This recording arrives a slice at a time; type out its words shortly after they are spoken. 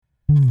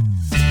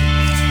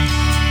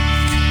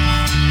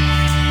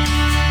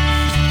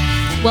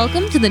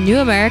Welcome to the New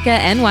America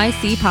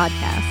NYC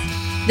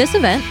podcast. This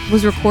event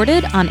was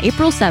recorded on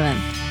April 7th,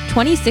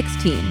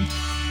 2016,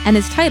 and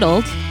is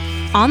titled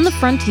On the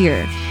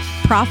Frontier,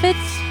 Profits,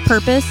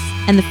 Purpose,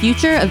 and the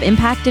Future of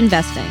Impact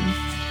Investing,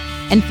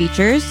 and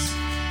features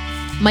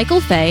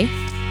Michael Fay,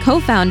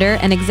 co-founder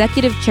and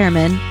executive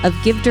chairman of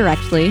Give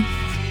Directly,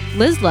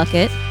 Liz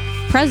Luckett,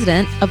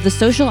 president of the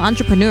Social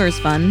Entrepreneurs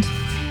Fund,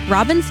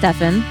 Robin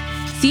Steffen,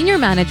 senior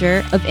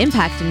manager of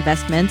impact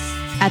investments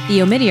at the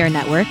Omidyar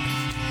Network,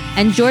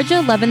 and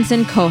Georgia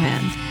Levinson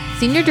Cohan,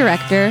 senior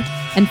director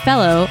and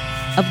fellow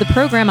of the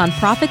program on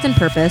Profits and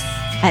Purpose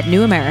at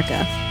New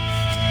America.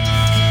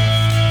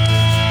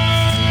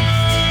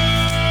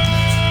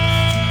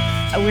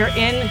 We're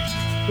in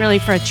really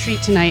for a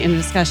treat tonight in a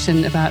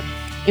discussion about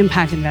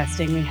impact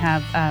investing. We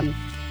have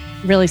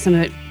really some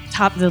of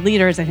the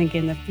leaders, I think,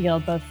 in the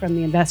field, both from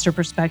the investor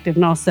perspective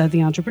and also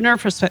the entrepreneur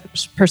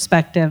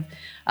perspective.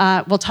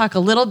 We'll talk a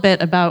little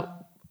bit about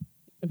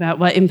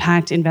what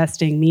impact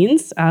investing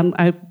means.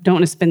 I don't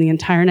want to spend the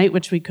entire night,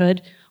 which we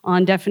could,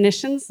 on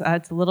definitions.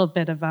 It's a little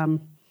bit of, I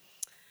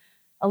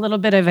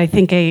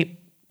think, a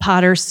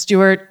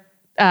Potter-Stewart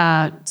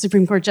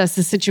Supreme Court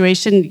justice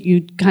situation.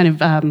 You kind of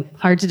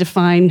hard to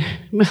define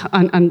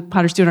on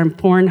Potter-Stewart on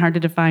porn, hard to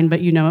define,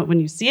 but you know it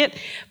when you see it.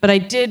 But I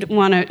did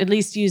want to at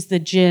least use the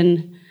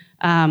GIN,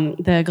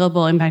 the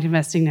Global Impact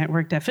Investing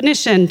Network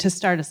definition, to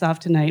start us off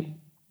tonight.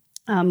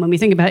 When we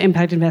think about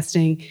impact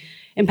investing,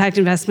 impact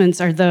investments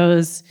are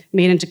those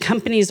made into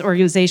companies,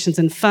 organizations,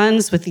 and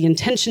funds with the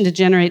intention to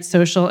generate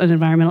social and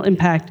environmental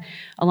impact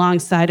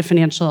alongside a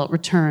financial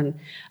return.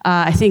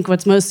 I think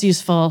what's most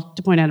useful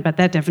to point out about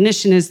that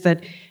definition is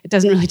that it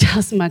doesn't really tell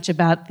us much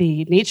about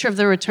the nature of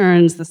the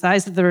returns, the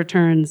size of the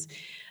returns.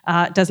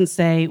 It doesn't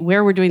say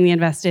where we're doing the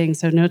investing,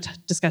 so no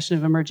discussion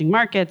of emerging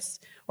markets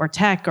or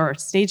tech or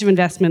stage of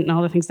investment and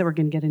all the things that we're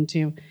going to get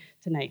into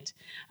tonight.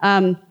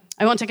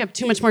 I won't take up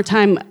too much more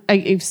time.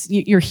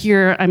 You're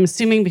here, I'm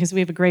assuming, because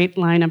we have a great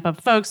lineup of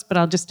folks, but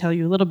I'll just tell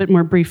you a little bit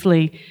more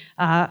briefly.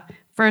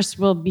 First,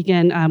 we'll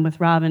begin with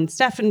Robin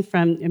Steffen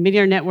from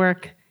Omidyar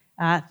Network.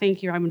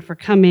 Thank you, Robin, for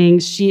coming.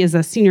 She is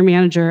a senior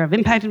manager of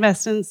impact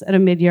investments at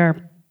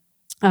Omidyar.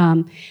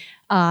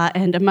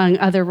 And among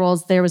other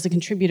roles, there was a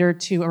contributor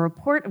to a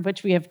report of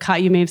which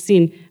you may have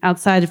seen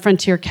outside the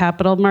Frontier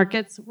Capital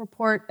Markets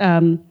report,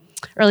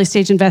 Early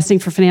Stage Investing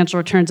for Financial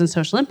Returns and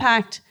Social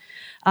Impact.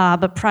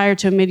 But prior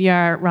to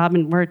Omidyar,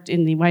 Robin worked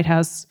in the White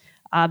House,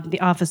 the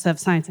Office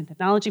of Science and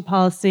Technology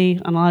Policy,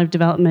 on a lot of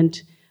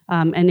development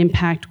and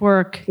impact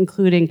work,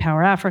 including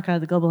Power Africa,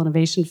 the Global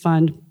Innovation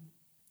Fund.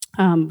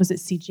 Was at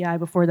CGI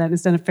before that, and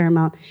has done a fair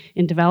amount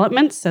in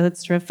development, so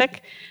that's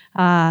terrific.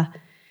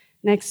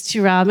 Next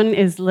to Robin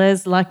is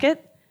Liz Luckett,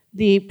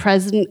 the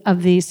president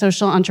of the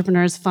Social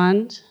Entrepreneurs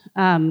Fund.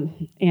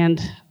 And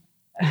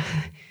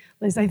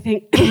Liz, I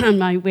think on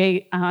my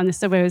way on the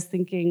subway, I was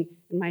thinking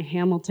my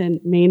Hamilton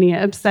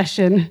mania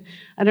obsession.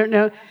 I don't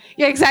know.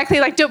 Yeah,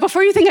 exactly. Like,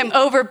 before you think I'm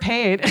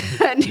overpaid,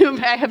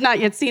 I have not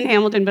yet seen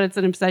Hamilton, but it's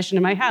an obsession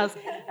in my house.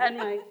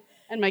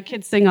 And my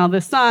kids sing all the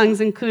songs,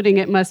 including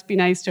 "It Must Be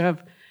Nice to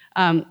Have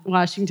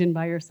Washington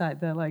by Your Side,"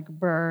 the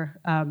Burr.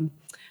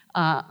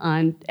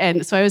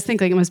 And so I was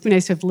thinking, it must be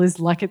nice to have Liz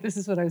Luckett. This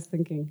is what I was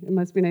thinking. It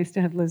must be nice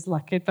to have Liz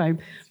Luckett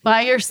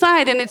by your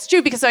side. And it's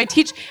true, because I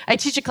teach a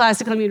class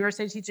at Columbia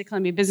University, I teach at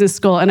Columbia Business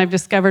School, and I've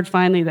discovered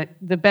finally that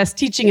the best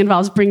teaching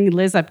involves bringing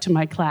Liz up to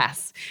my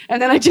class. And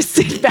then I just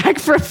sit back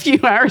for a few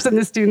hours and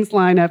the students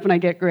line up and I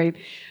get great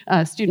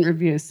student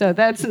reviews. So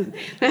that's,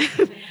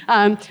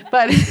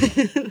 but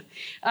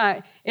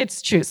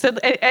it's true. So,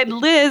 and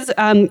Liz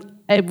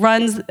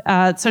runs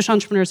Social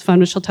Entrepreneurs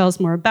Fund, which she'll tell us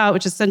more about,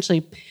 which is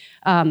essentially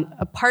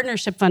a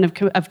partnership fund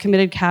of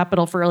committed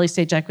capital for early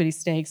stage equity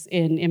stakes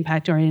in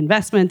impact-oriented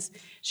investments.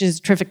 She has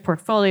a terrific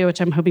portfolio, which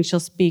I'm hoping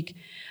she'll speak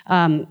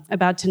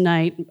about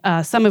tonight,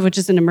 some of which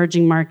is in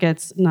emerging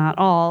markets, not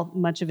all.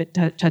 Much of it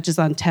touches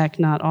on tech,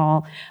 not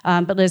all.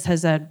 But Liz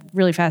has a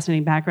really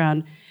fascinating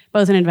background,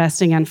 both in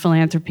investing and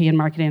philanthropy and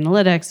market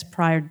analytics.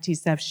 Prior to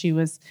TCEF, she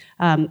was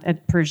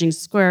at Pershing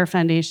Square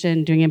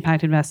Foundation doing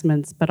impact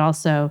investments, but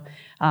also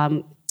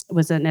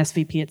was an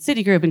SVP at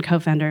Citigroup and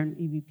co-founder and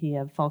EVP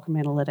of Fulcrum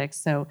Analytics.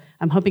 So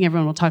I'm hoping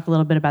everyone will talk a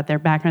little bit about their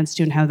backgrounds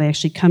too and how they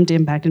actually come to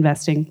impact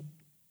investing.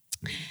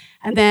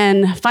 And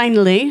then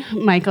finally,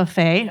 Michael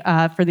Fay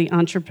for the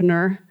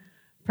entrepreneur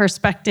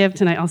perspective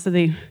tonight. Also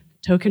the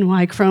token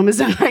Y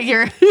chromosome right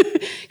here,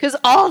 because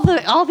all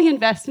the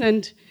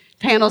investment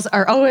panels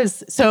are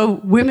always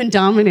so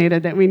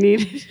women-dominated that we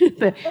need.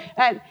 But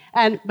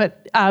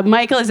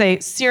Michael is a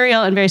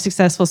serial and very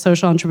successful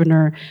social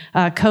entrepreneur,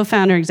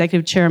 co-founder,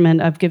 executive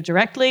chairman of Give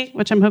Directly,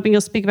 which I'm hoping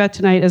you'll speak about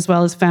tonight, as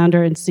well as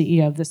founder and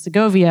CEO of the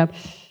Segovia,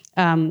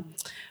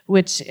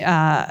 which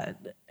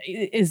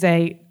is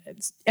a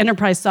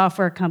enterprise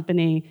software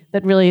company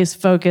that really is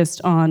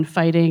focused on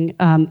fighting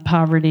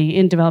poverty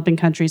in developing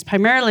countries,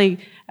 primarily,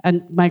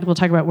 and Michael will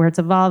talk about where it's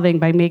evolving,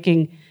 by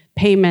making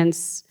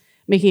payments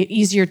making it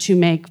easier to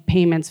make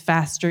payments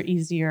faster,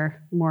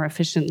 easier, more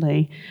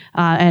efficiently.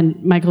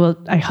 And Michael will,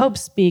 I hope,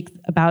 speak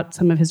about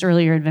some of his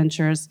earlier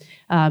adventures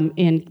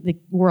in the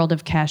world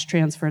of cash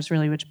transfers,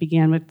 really, which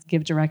began with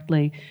Give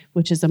Directly,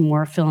 which is a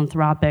more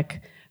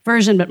philanthropic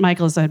version. But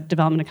Michael is a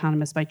development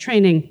economist by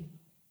training,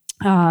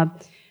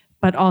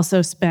 but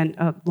also spent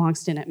a long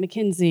stint at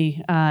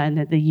McKinsey and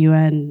at the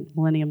UN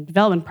Millennium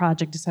Development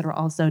Project, et cetera,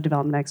 also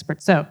development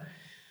expert. So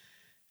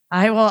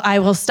I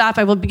will stop.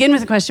 I will begin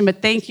with a question,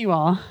 but thank you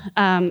all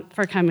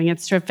for coming.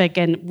 It's terrific.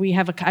 And I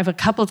have a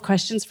couple of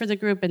questions for the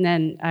group, and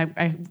then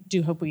I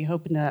do hope we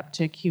open it up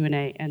to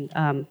Q&A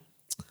and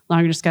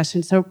longer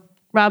discussion. So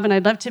Robin,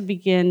 I'd love to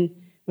begin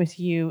with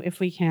you if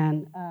we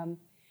can.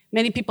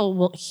 Many people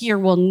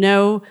will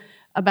know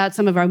about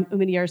some of our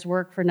Omidyar's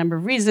work for a number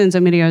of reasons.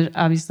 Omidyar is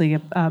obviously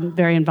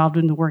very involved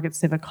in the work at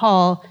Civic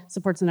Hall,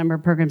 supports a number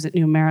of programs at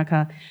New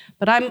America.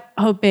 But I'm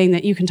hoping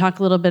that you can talk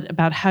a little bit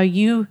about how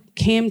you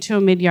came to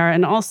Omidyar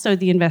and also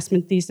the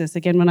investment thesis.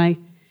 Again,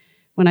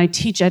 when I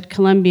teach at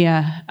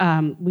Columbia,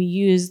 we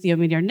use the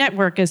Omidyar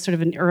network as sort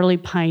of an early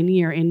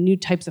pioneer in new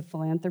types of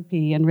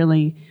philanthropy and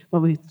really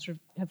what we sort of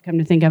have come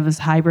to think of as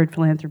hybrid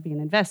philanthropy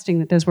and investing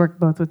that does work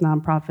both with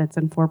nonprofits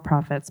and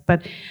for-profits.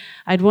 But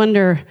I'd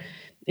wonder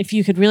if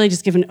you could really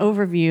just give an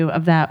overview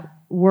of that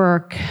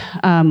work,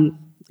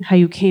 how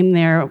you came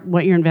there,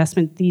 what your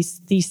investment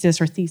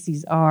thesis or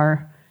theses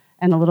are,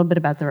 and a little bit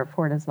about the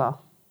report as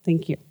well.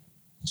 Thank you.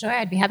 Sure,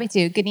 I'd be happy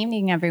to. Good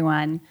evening,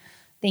 everyone.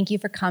 Thank you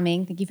for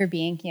coming. Thank you for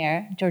being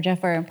here. Georgia,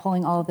 for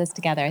pulling all of this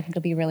together. I think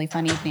it'll be a really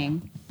fun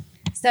evening.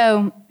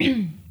 So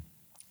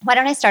why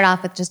don't I start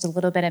off with just a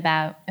little bit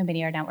about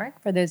Omidyar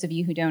Network, for those of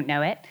you who don't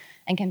know it,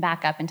 and can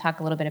back up and talk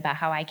a little bit about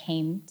how I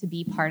came to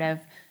be part of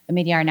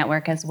Omidyar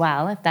Network as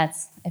well, if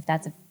that's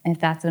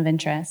of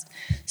interest.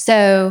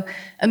 So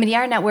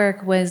Omidyar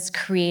Network was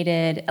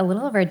created a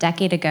little over a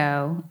decade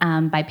ago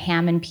by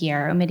Pam and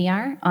Pierre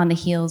Omidyar on the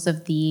heels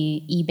of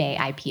the eBay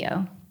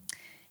IPO.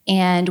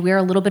 And we're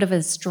a little bit of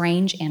a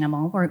strange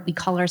animal. We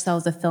call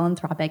ourselves a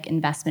philanthropic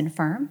investment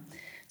firm.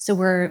 So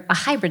we're a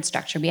hybrid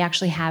structure. We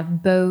actually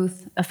have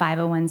both a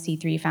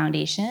 501c3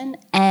 foundation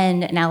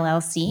and an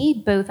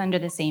LLC, both under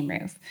the same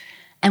roof.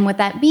 And what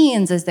that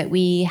means is that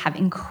we have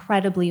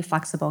incredibly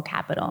flexible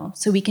capital.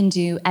 So we can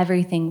do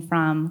everything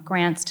from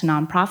grants to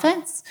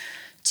nonprofits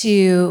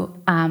to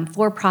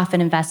for-profit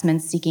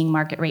investments seeking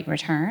market rate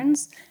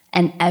returns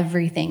and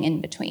everything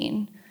in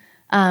between.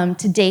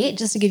 To date,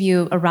 just to give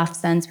you a rough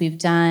sense, we've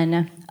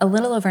done a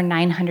little over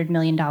 $900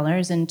 million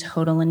in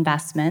total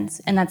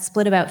investments, and that's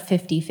split about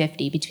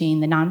 50-50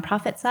 between the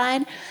nonprofit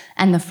side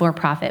and the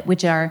for-profit,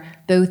 which are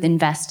both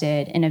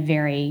invested in a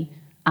very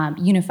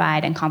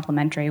unified and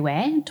complementary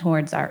way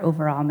towards our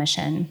overall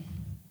mission.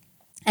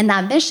 And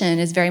that mission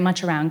is very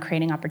much around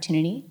creating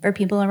opportunity for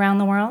people around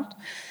the world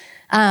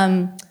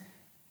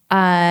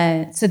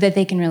so that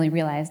they can really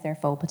realize their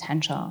full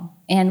potential.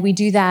 And we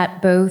do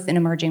that both in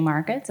emerging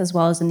markets as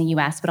well as in the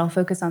US, but I'll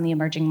focus on the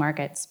emerging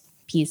markets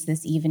piece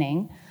this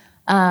evening.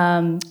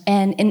 And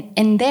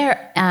in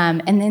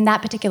that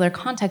particular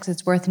context,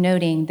 it's worth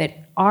noting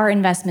that our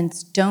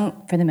investments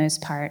don't, for the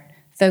most part,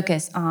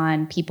 focus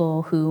on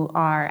people who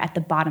are at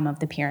the bottom of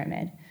the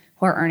pyramid,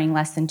 who are earning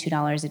less than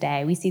 $2 a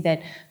day. We see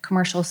that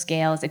commercial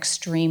scale is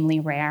extremely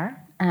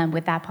rare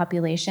with that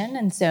population,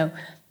 and so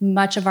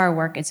much of our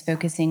work is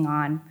focusing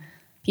on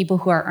people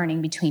who are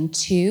earning between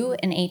 $2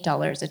 and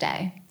 $8 a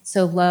day,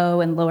 so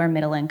low and lower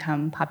middle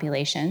income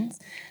populations.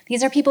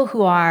 These are people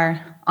who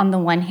are, on the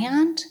one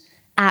hand,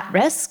 at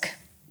risk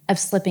of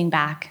slipping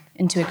back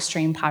into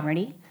extreme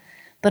poverty,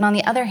 but on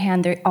the other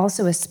hand, they're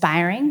also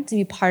aspiring to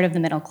be part of the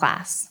middle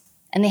class.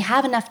 And they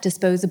have enough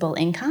disposable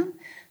income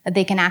that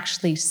they can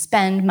actually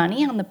spend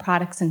money on the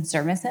products and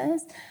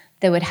services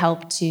that would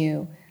help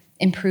to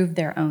improve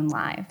their own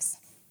lives.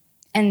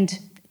 And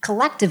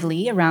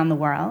collectively around the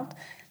world,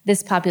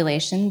 this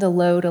population, the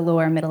low to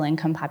lower middle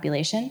income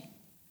population,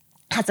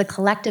 has a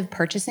collective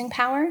purchasing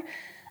power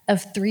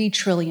of $3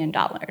 trillion.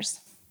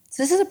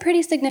 So this is a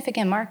pretty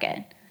significant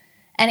market.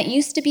 And it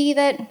used to be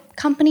that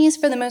companies,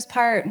 for the most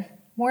part,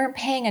 weren't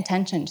paying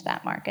attention to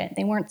that market.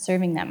 They weren't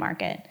serving that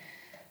market.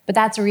 But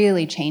that's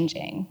really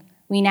changing.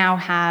 We now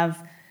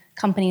have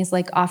companies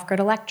like Off-Grid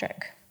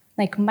Electric,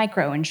 like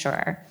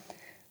Microinsurer,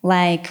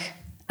 like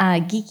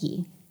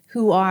Geeky,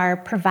 who are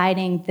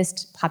providing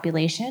this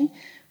population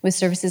with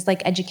services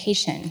like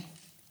education,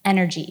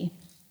 energy,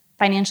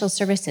 financial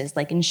services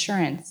like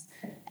insurance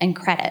and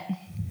credit.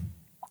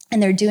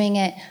 And they're doing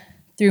it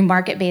through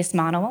market-based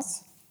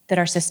models that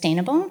are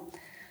sustainable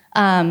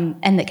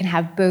and that can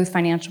have both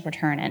financial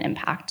return and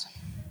impact.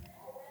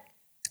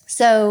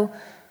 So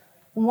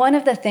one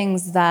of the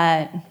things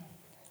that,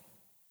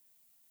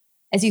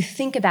 as you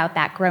think about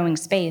that growing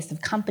space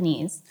of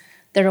companies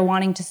that are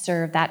wanting to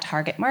serve that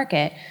target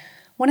market,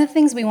 one of the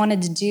things we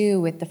wanted to do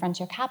with the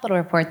Frontier Capital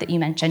report that you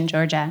mentioned,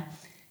 Georgia,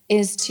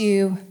 is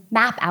to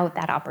map out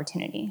that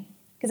opportunity.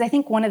 Because I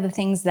think one of the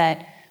things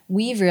that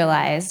we've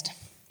realized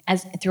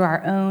through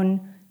our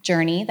own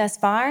journey thus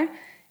far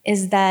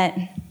is that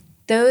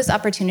those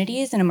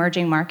opportunities in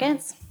emerging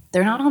markets,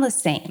 they're not all the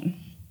same.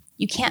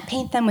 you can't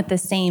paint them with the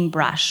same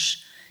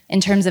brush in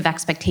terms of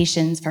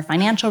expectations for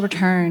financial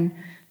return,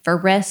 for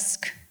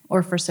risk,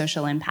 or for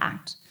social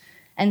impact.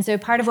 And so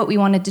part of what we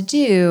wanted to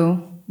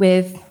do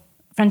with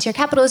Frontier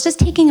Capital is just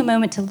taking a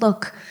moment to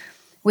look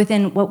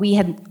within what we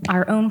had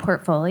our own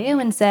portfolio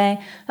and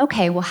say,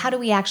 okay, well, how do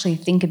we actually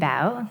think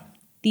about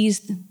these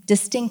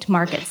distinct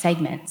market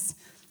segments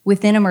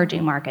within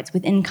emerging markets,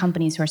 within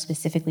companies who are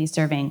specifically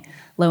serving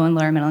low and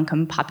lower middle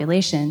income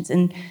populations?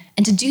 And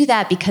to do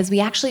that, because we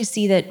actually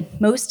see that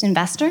most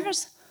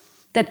investors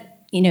that,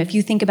 if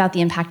you think about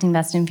the impact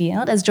investing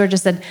field, as Georgia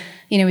said,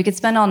 we could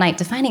spend all night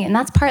defining it, and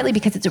that's partly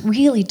because it's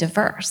really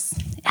diverse.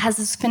 It has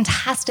this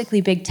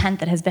fantastically big tent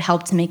that has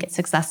helped to make it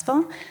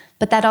successful,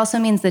 but that also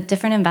means that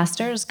different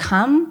investors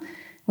come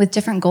with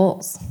different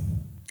goals.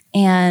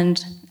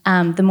 And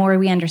the more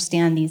we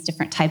understand these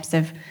different types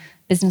of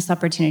business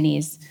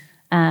opportunities,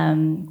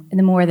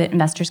 the more that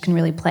investors can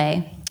really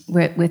play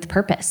with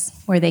purpose,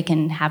 where they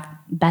can have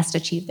best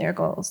achieve their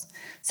goals.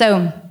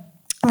 So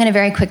I'm going to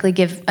very quickly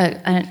give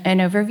an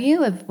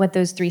overview of what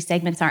those three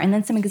segments are, and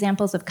then some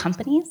examples of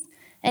companies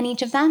in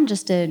each of them,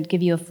 just to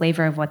give you a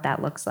flavor of what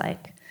that looks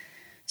like.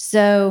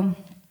 So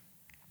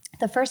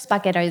the first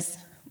bucket is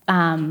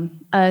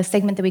a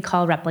segment that we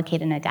call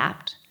replicate and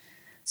adapt.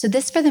 So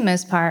this, for the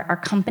most part, are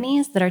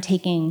companies that are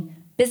taking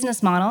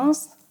business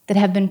models that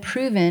have been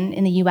proven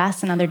in the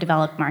US and other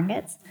developed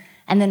markets,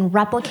 and then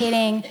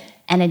replicating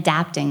and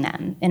adapting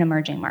them in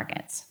emerging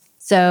markets.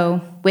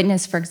 So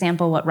witness, for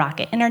example, what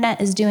Rocket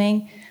Internet is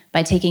doing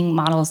by taking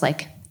models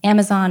like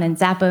Amazon and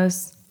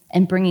Zappos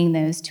and bringing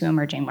those to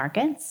emerging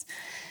markets.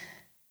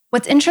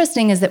 What's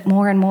interesting is that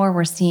more and more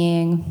we're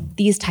seeing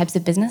these types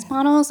of business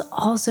models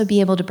also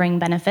be able to bring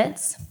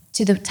benefits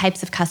to the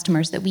types of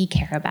customers that we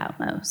care about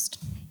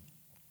most.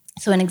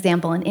 So an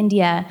example in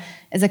India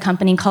is a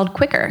company called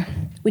Quicker,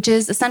 which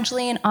is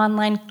essentially an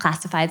online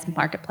classifieds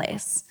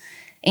marketplace,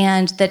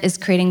 and that is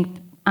creating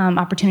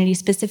opportunities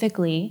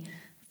specifically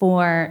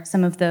for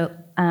some of the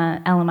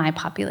LMI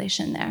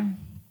population there.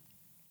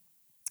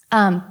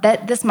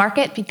 That this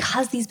market,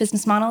 because these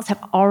business models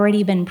have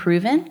already been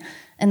proven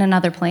in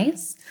another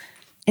place,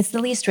 it's the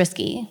least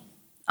risky.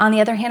 On the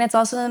other hand, it's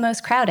also the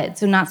most crowded.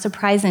 So not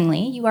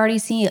surprisingly, you already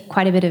see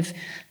quite a bit of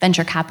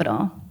venture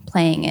capital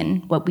playing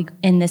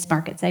in this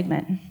market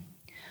segment.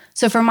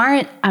 So from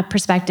our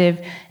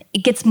perspective,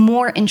 it gets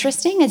more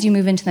interesting as you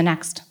move into the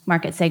next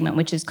market segment,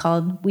 which is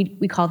called,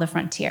 we call the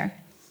frontier.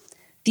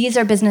 These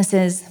are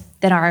businesses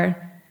that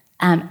are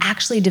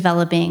actually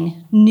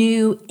developing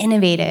new,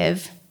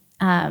 innovative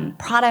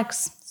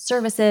products,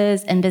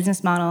 services, and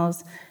business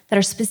models that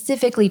are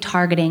specifically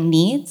targeting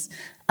needs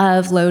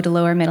of low to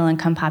lower middle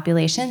income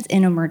populations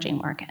in emerging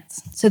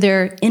markets. So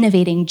they're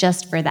innovating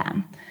just for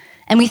them.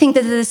 And we think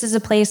that this is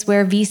a place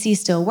where VC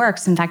still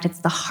works. In fact, it's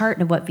the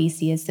heart of what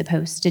VC is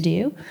supposed to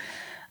do.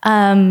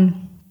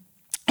 And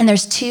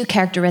there's two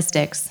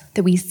characteristics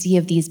that we see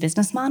of these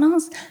business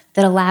models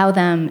that allow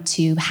them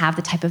to have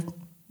the type of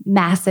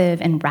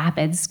massive and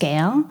rapid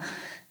scale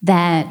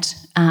that,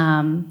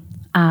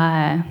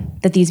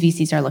 that these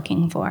VCs are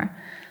looking for.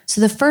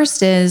 So the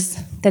first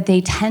is that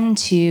they tend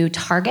to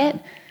target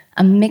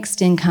a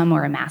mixed income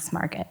or a mass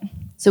market.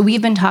 So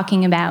we've been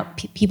talking about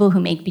people who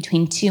make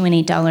between $2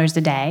 and $8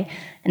 a day,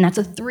 and that's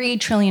a $3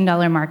 trillion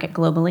market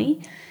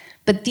globally.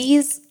 But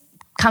these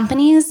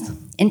companies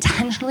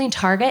intentionally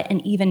target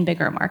an even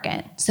bigger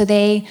market. So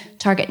they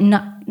target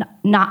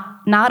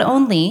not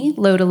only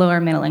low to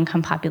lower middle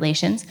income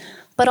populations,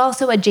 but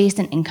also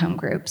adjacent income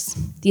groups,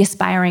 the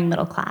aspiring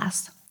middle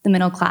class, the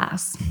middle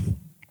class.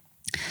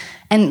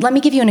 And let me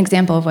give you an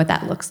example of what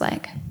that looks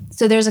like.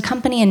 So there's a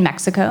company in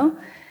Mexico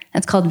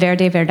that's called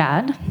Verde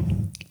Verdad,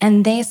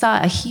 and they saw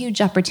a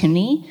huge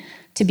opportunity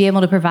to be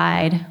able to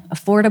provide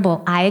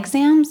affordable eye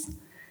exams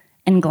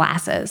and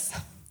glasses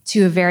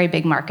to a very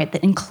big market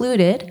that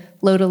included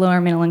low to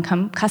lower middle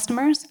income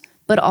customers,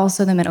 but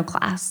also the middle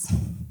class.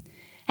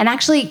 And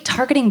actually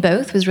targeting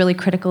both was really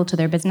critical to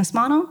their business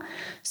model.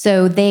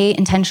 So they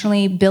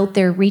intentionally built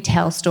their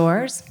retail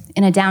stores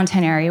in a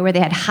downtown area where they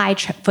had high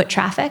foot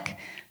traffic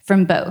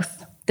from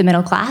both the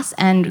middle class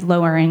and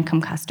lower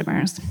income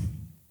customers.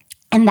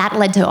 And that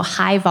led to a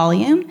high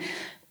volume,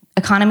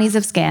 economies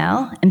of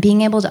scale, and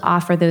being able to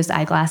offer those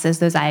eyeglasses,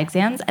 those eye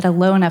exams at a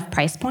low enough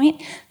price point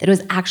that it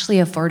was actually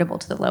affordable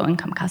to the low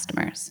income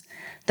customers.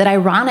 That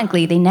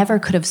ironically, they never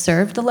could have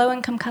served the low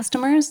income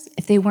customers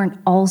if they weren't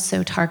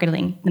also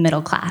targeting the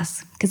middle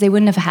class, because they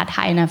wouldn't have had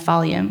high enough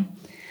volume.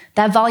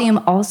 That volume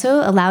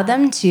also allowed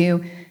them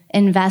to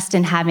invest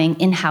in having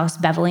in-house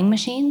beveling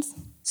machines,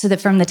 so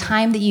that from the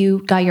time that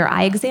you got your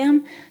eye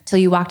exam till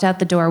you walked out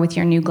the door with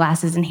your new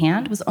glasses in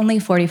hand was only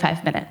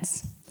 45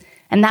 minutes.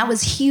 And that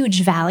was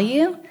huge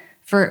value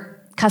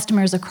for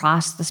customers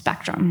across the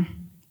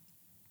spectrum.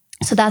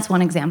 So that's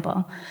one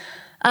example.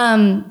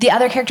 The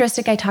other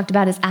characteristic I talked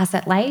about is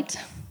asset light.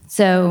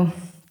 So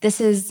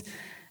this is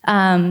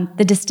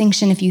the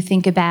distinction if you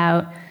think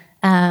about,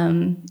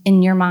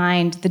 in your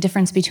mind, the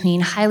difference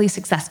between highly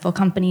successful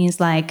companies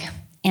like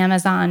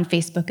Amazon,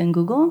 Facebook, and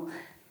Google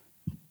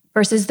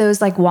versus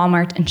those like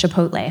Walmart and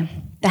Chipotle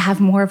that have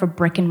more of a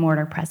brick and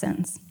mortar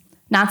presence.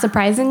 Not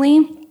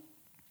surprisingly,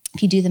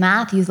 if you do the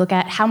math, you look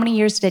at how many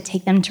years did it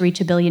take them to reach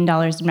 $1 billion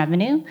in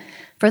revenue.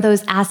 For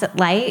those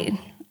asset-light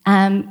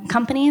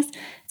companies,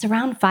 it's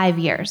around 5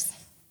 years.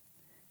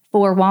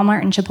 For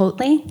Walmart and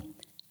Chipotle,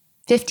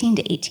 15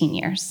 to 18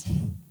 years.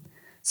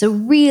 So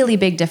really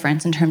big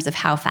difference in terms of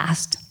how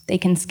fast they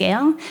can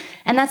scale.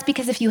 And that's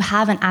because if you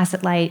have an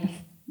asset-light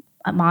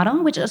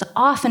model, which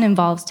often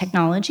involves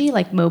technology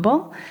like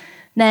mobile,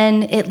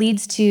 then it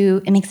makes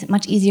it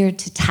much easier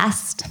to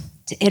test,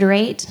 to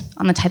iterate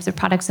on the types of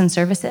products and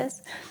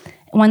services.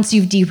 Once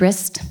you've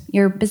de-risked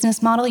your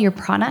business model, your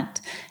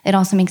product, it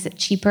also makes it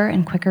cheaper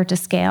and quicker to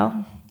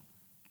scale.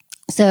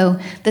 So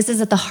this is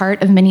at the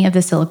heart of many of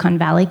the Silicon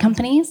Valley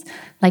companies,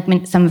 like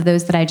some of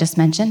those that I just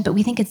mentioned, but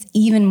we think it's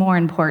even more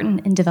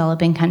important in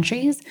developing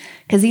countries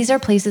because these are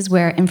places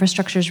where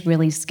infrastructure is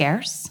really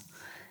scarce,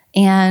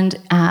 and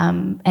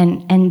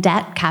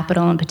debt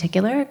capital in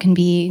particular can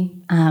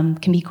be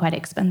quite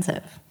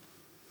expensive.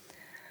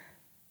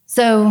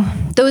 So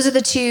those are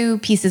the two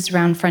pieces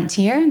around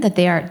Frontier, that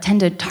they tend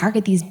to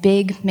target these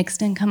big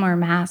mixed income or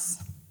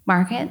mass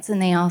markets,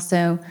 and they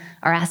also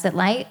are asset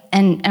light.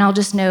 And I'll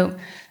just note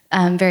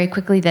very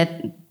quickly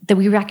that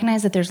we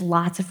recognize that there's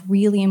lots of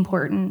really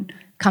important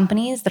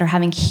companies that are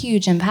having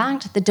huge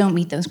impact that don't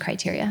meet those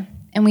criteria.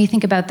 And we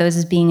think about those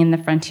as being in the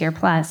Frontier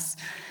Plus,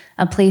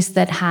 a place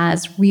that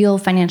has real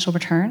financial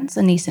returns,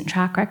 a nascent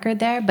track record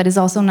there, but is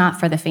also not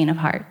for the faint of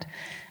heart.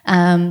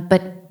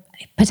 But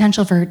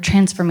potential for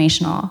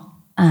transformational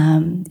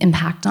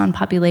impact on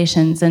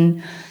populations.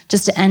 And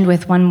just to end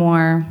with one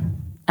more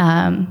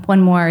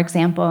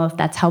example, if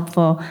that's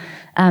helpful,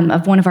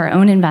 of one of our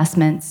own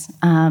investments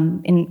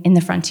in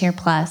the Frontier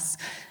Plus.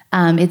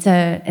 It's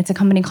a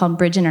company called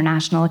Bridge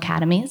International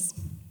Academies.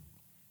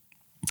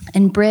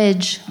 And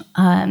Bridge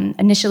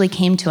initially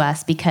came to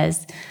us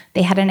because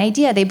they had an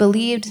idea. They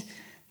believed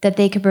that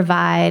they could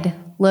provide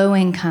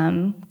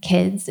low-income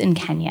kids in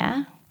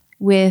Kenya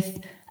with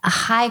a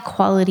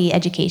high-quality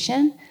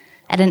education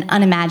at an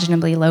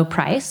unimaginably low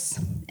price,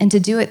 and to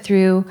do it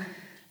through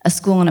a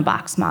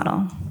school-in-a-box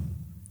model.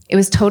 It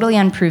was totally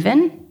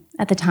unproven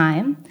at the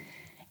time,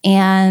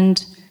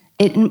 and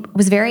it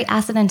was very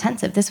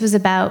asset-intensive. This was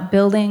about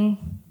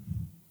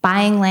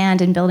buying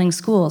land and building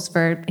schools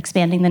for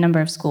expanding the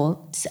number of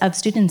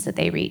students that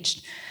they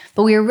reached.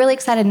 But we were really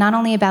excited not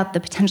only about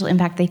the potential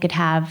impact they could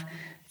have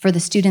for the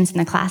students in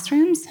the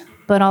classrooms,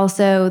 but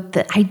also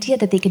the idea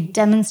that they could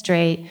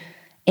demonstrate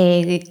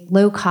a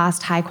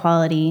low-cost,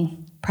 high-quality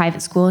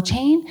private school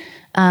chain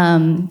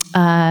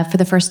for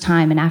the first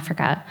time in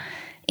Africa.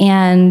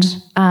 And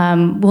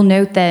we'll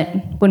note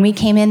that when we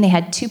came in, they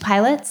had 2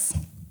 pilots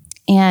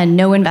and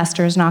no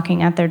investors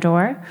knocking at their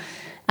door.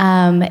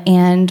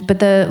 But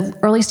the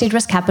early stage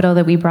risk capital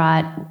that we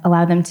brought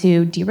allowed them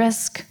to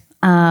de-risk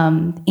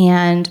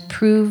and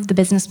prove the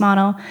business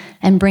model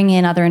and bring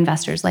in other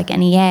investors like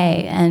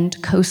NEA and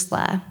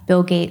Khosla,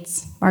 Bill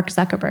Gates, Mark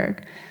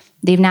Zuckerberg.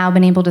 They've now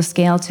been able to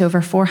scale to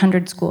over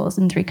 400 schools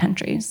in 3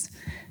 countries.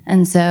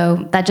 And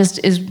so that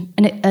just is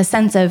a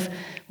sense of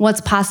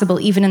what's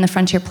possible even in the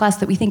Frontier Plus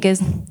that we think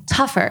is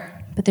tougher,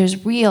 but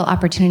there's real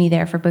opportunity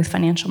there for both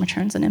financial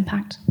returns and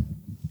impact.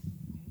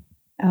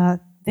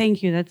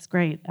 Thank you, that's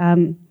great.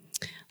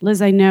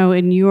 Liz, I know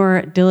in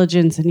your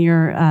diligence and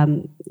your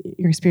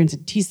experience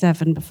at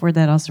TCEF and before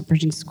that also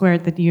Pershing Square,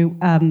 that you,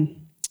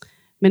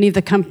 many of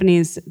the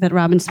companies that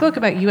Robin spoke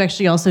about, you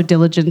actually also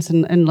diligence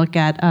and look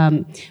at.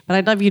 But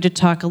I'd love you to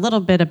talk a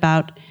little bit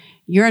about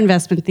your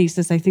investment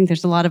thesis. I think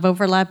there's a lot of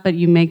overlap, but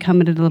you may come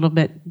at it a little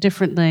bit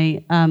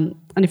differently. And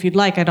if you'd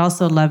like, I'd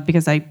also love,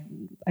 because I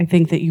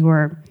think that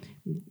your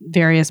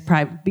various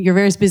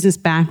business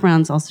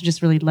backgrounds also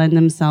just really lend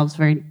themselves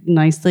very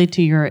nicely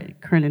to your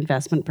current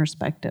investment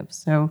perspective.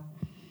 So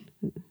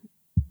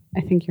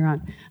I think you're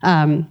on.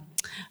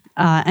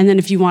 And then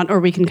if you want, or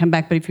we can come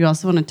back, but if you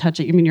also want to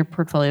touch it, I mean, your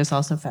portfolio is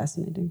also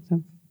fascinating.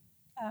 So.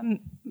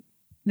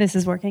 This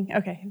is working?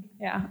 Okay,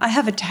 yeah. I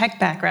have a tech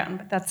background,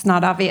 but that's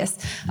not obvious.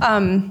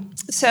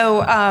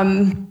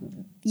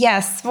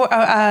 Yes, so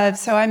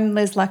I'm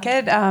Liz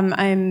Luckett.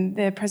 I'm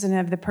the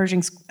president of the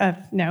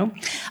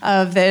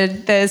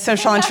the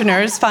Social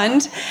Entrepreneurs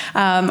Fund.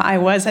 I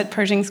was at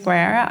Pershing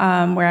Square,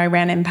 where I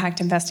ran impact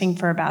investing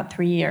for about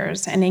 3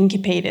 years and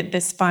incubated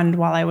this fund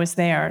while I was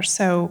there.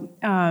 So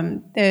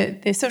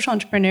the Social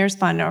Entrepreneurs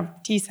Fund, or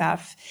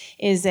TCEF,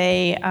 is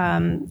a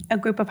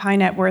group of high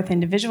net worth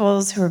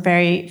individuals who are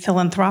very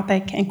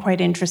philanthropic and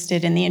quite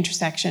interested in the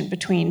intersection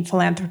between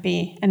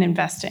philanthropy and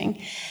investing.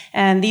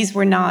 And these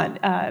were not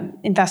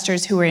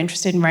investors who were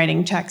interested in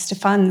writing checks to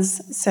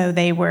funds, so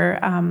they were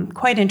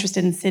quite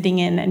interested in sitting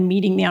in and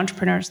meeting the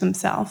entrepreneurs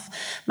themselves.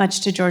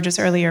 Much to George's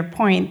earlier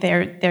point,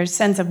 their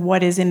sense of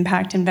what is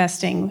impact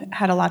investing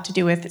had a lot to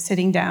do with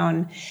sitting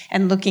down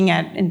and looking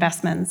at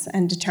investments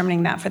and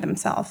determining that for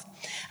themselves.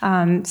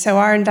 So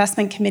our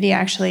investment committee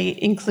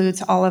actually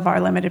includes all of our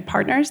limited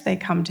partners. They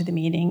come to the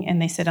meeting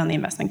and they sit on the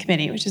investment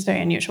committee, which is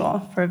very unusual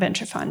for a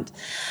venture fund.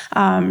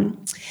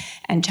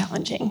 And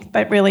challenging,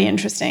 but really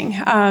interesting.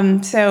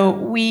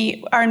 So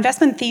our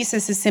investment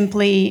thesis is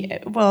simply,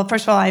 well,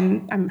 first of all,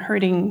 I'm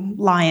herding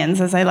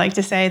lions, as I like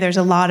to say. There's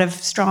a lot of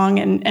strong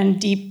and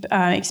deep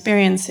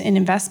experience in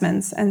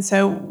investments. And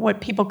so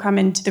what people come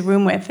into the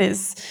room with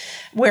is,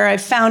 where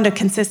I've found a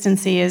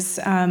consistency is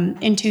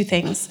in two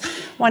things.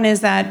 One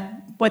is that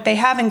what they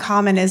have in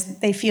common is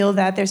they feel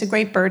that there's a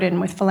great burden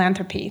with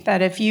philanthropy,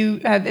 that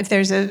if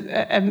there's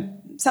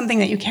something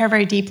that you care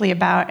very deeply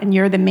about and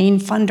you're the main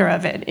funder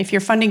of it, if your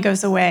funding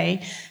goes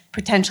away,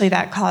 potentially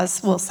that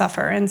cause will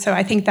suffer. And so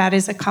I think that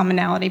is a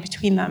commonality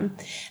between them.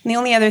 And the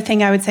only other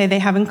thing I would say they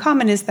have in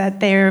common is that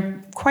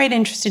they're quite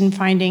interested in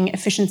finding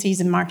efficiencies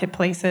in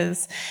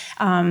marketplaces.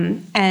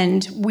 And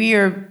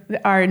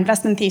our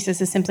investment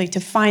thesis is simply to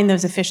find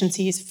those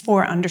efficiencies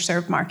for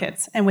underserved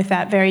markets. And with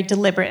that very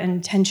deliberate and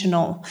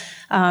intentional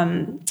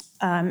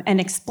and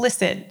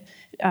explicit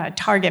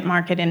target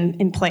market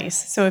in place.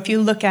 So if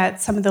you look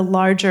at some of the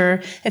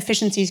larger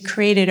efficiencies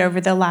created over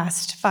the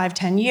last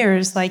 5-10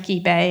 years, like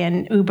eBay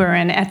and Uber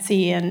and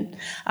Etsy and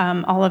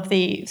all of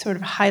the sort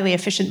of highly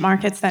efficient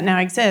markets that now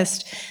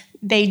exist,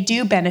 they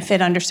do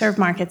benefit underserved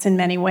markets in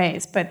many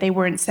ways, but they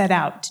weren't set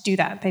out to do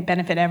that. They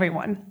benefit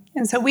everyone.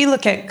 And so we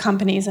look at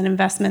companies and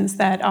investments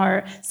that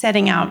are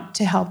setting out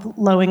to help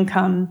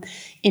low-income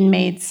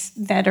inmates,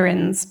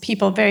 veterans,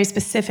 people very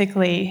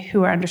specifically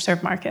who are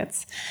underserved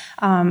markets.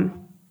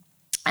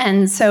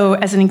 And so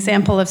as an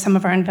example of some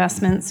of our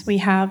investments, we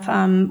have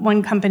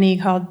one company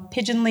called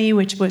Pigeonly,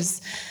 which was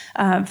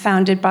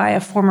founded by a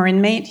former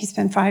inmate. He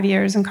spent 5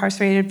 years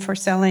incarcerated for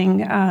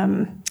selling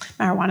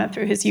marijuana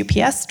through his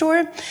UPS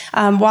store.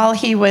 While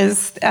he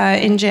was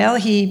in jail,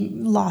 he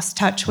lost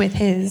touch with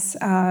his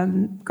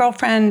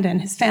girlfriend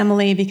and his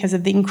family because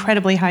of the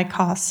incredibly high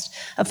cost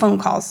of phone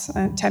calls.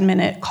 A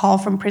 10-minute call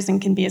from prison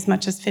can be as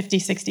much as $50,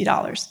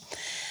 $60.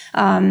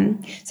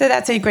 So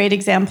that's a great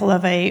example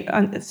of a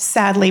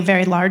sadly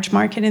very large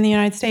market in the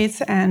United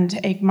States and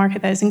a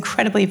market that is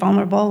incredibly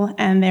vulnerable,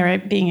 and they're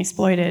being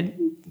exploited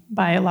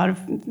by a lot of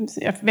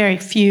very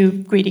few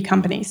greedy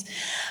companies.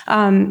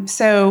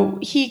 So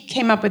he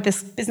came up with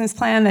this business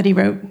plan that he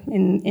wrote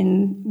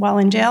while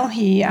in jail.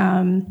 He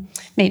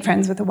made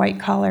friends with a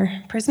white-collar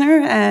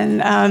prisoner,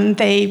 and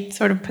they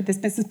sort of put this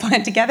business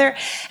plan together.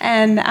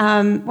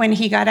 And when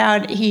he got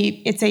out,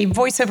 it's a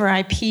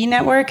voice-over-IP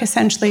network,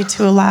 essentially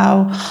to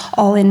allow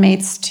all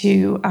inmates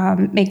to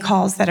make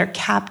calls that are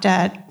capped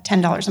at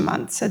 $10 a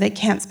month. So they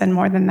can't spend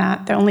more than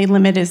that. The only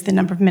limit is the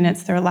number of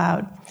minutes they're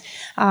allowed.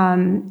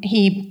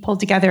 He pulled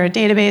together a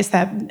database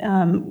that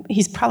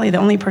he's probably the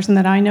only person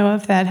that I know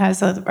of that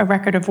has a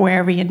record of where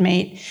every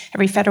inmate,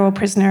 every federal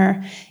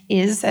prisoner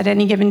is at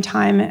any given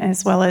time,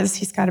 as well as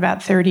he's got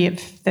about 30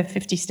 of the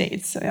 50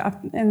 states.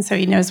 And so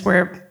he knows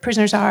where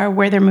prisoners are,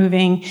 where they're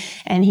moving,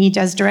 and he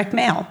does direct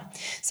mail.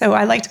 So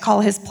I like to call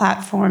his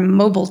platform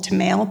mobile to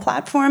mail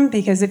platform,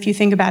 because if you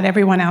think about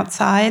everyone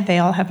outside, they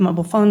all have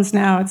mobile phones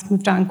now. It's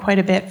moved on quite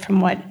a bit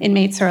from what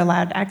inmates are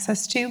allowed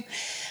access to.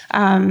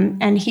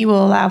 And he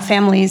will allow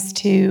families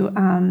to,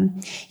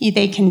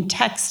 they can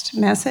text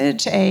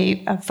message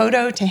a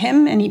photo to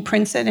him, and he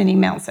prints it and he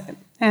mails it.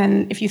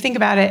 And if you think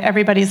about it,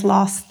 everybody's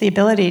lost the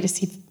ability to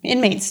see.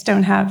 Inmates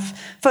don't have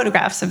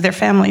photographs of their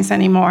families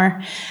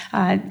anymore.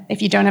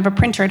 If you don't have a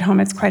printer at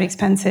home, it's quite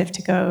expensive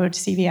to go to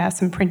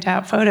CVS and print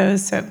out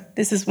photos. So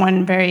this is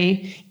one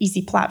very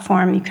easy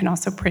platform. You can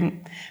also print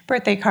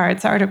birthday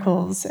cards,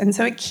 articles. And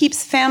so it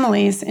keeps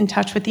families in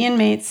touch with the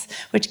inmates,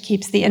 which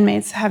keeps the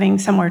inmates having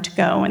somewhere to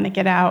go when they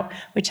get out,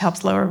 which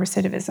helps lower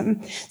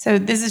recidivism. So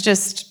this is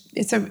just,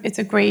 it's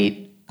a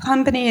great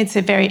company.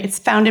 It's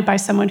founded by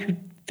someone who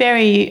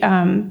very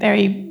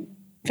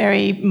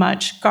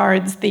much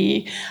guards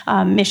the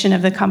mission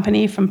of the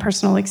company from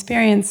personal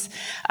experience,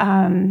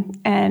 and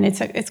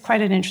it's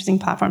quite an interesting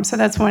platform. So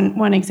that's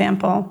one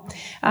example.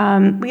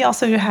 We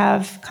also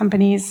have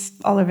companies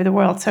all over the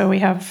world. So we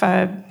have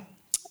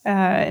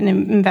an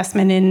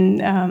investment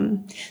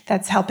in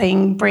that's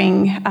helping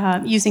bring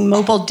using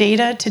mobile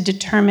data to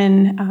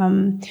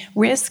determine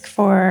risk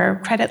for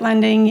credit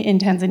lending in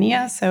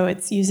Tanzania. So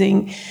it's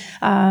using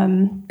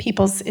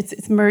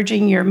it's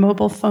merging your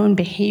mobile phone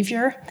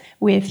behavior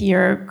with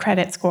your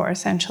credit score,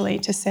 essentially,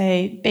 to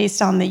say,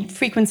 based on the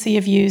frequency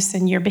of use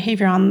and your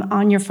behavior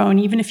on your phone,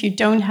 even if you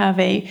don't have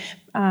a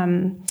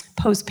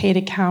postpaid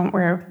account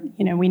where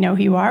we know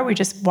who you are, we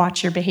just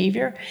watch your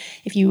behavior.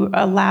 If you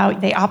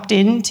they opt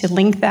in to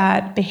link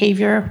that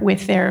behavior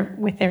with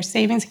their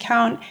savings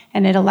account,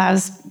 and it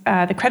allows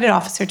the credit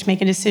officer to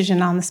make a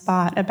decision on the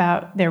spot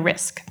about their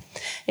risk.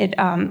 It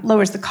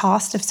lowers the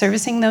cost of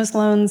servicing those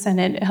loans, and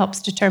it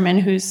helps determine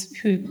who's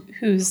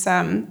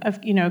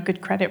of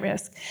good credit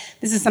risk.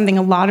 This is something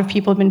a lot of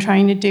people have been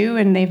trying to do,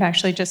 and they've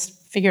actually just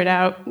figured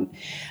out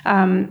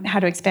how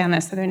to expand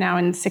this. So they're now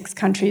in 6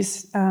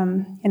 countries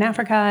in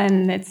Africa,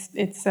 and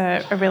it's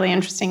a really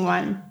interesting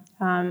one.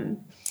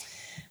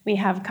 We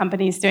have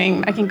companies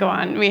doing, I can go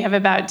on, we have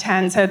about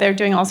 10, so they're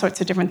doing all sorts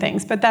of different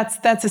things. But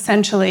that's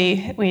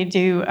essentially, we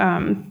do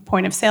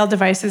point of sale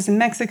devices in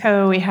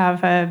Mexico. We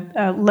have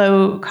a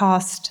low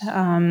cost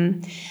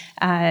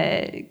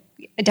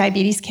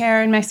diabetes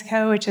care in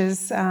Mexico, which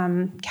is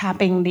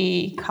capping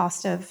the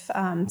cost of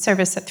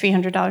service at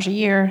 $300 a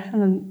year,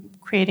 and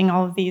creating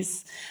all of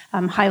these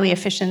highly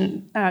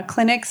efficient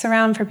clinics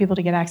around for people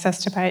to get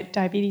access to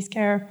diabetes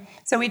care.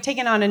 So we've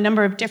taken on a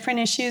number of different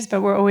issues,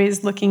 but we're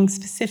always looking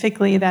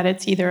specifically that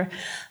it's either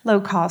low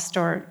cost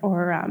or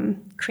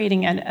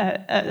creating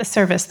a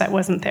service that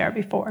wasn't there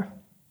before.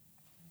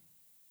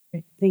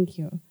 Great, thank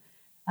you.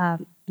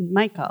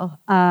 Michael,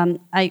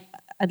 I'd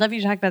love you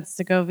to talk about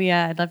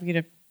Segovia. I'd love you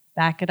to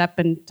back it up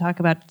and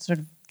talk about sort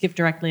of Give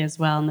Directly as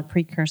well and the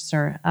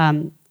precursor.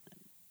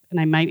 And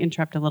I might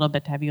interrupt a little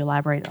bit to have you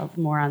elaborate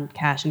more on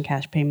cash and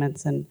cash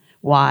payments and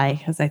why,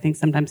 because I think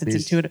sometimes it's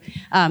intuitive.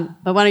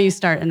 But why don't you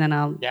start, and then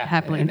I'll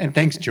happily... And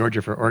thanks,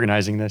 Georgia, for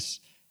organizing this.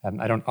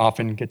 I don't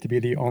often get to be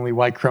the only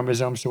Y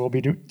chromosome, so we'll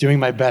be doing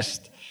my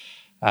best.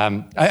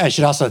 I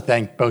should also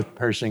thank both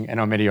Pershing and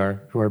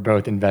Omidyar, who are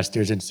both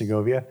investors in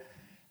Segovia.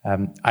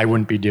 I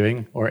wouldn't be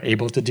doing or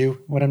able to do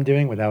what I'm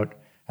doing without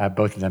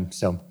both of them.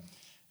 So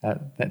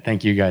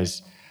thank you,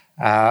 guys.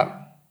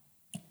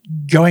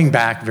 Going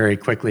back very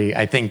quickly,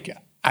 I think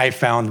I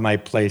found my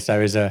place. I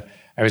was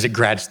a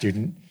grad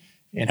student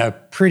in a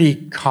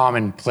pretty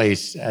common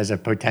place as a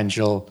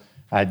potential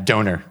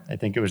donor. I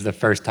think it was the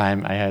first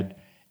time I had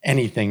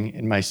anything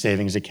in my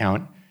savings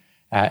account.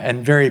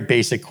 And very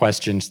basic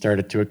questions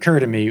started to occur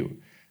to me,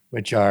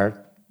 which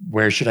are,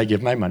 where should I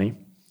give my money?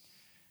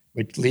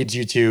 Which leads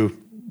you to,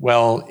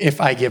 well, if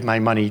I give my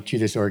money to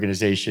this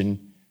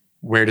organization,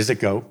 where does it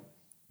go?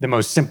 The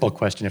most simple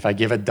question, if I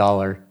give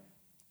 $1,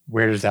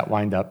 where does that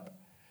wind up?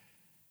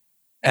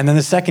 And then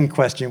the second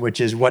question, which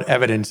is, what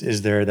evidence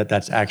is there that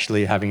that's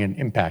actually having an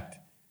impact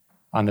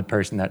on the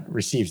person that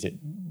receives it,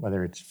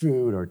 whether it's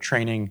food or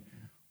training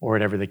or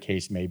whatever the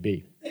case may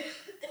be?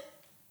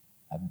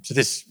 So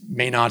this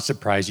may not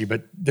surprise you,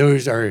 but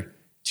those are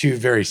two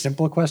very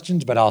simple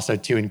questions, but also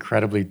two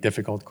incredibly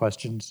difficult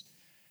questions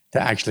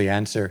to actually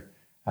answer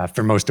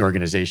for most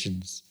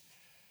organizations.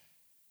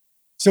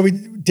 So we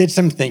did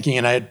some thinking,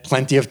 and I had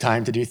plenty of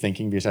time to do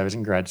thinking because I was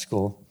in grad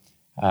school,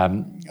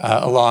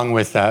 along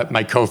with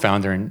my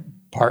co-founder and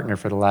partner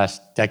for the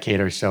last decade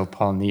or so,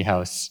 Paul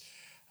Niehaus,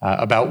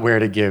 about where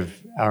to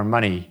give our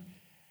money.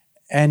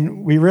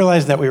 And we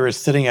realized that we were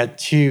sitting at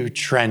two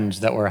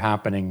trends that were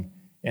happening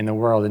in the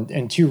world,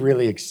 and two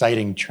really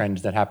exciting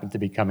trends that happened to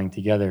be coming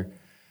together.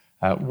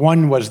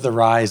 One was the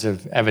rise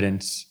of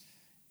evidence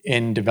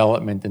in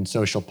development and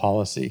social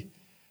policy.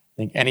 I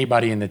think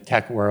anybody in the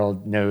tech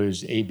world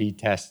knows A/B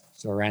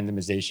tests or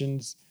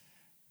randomizations,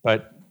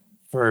 but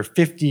for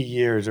 50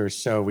 years or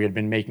so, we had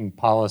been making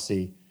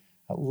policy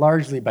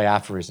largely by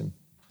aphorism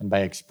and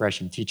by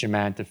expression. Teach a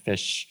man to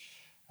fish,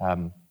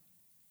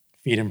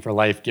 feed him for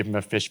life, give him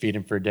a fish, feed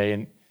him for a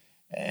day.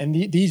 And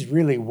these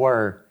really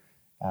were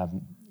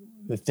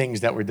the things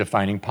that were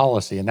defining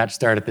policy, and that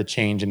started to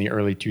change in the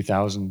early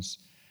 2000s.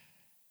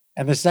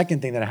 And the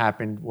second thing that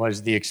happened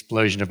was the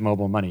explosion of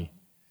mobile money.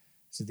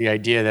 So the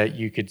idea that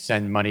you could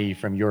send money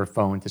from your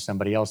phone to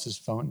somebody else's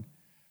phone,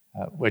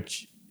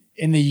 which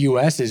in the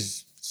US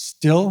is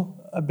still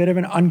a bit of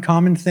an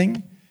uncommon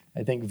thing.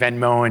 I think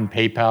Venmo and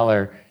PayPal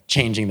are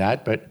changing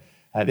that, but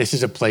this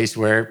is a place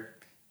where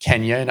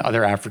Kenya and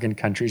other African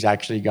countries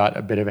actually got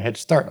a bit of a head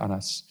start on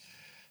us.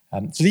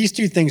 So these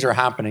two things are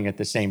happening at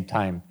the same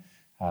time.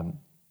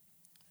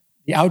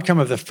 The outcome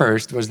of the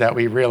first was that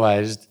we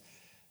realized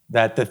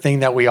that the thing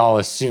that we all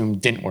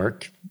assumed didn't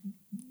work,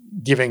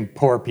 giving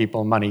poor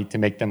people money to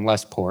make them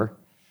less poor,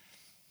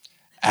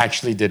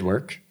 actually did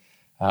work.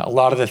 A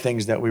lot of the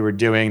things that we were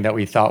doing that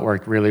we thought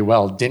worked really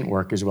well didn't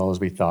work as well as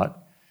we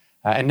thought.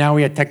 And now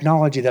we had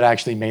technology that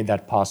actually made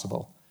that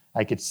possible.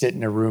 I could sit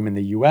in a room in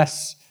the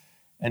US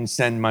and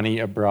send money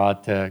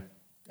abroad to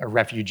a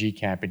refugee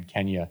camp in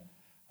Kenya,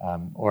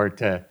 or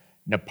to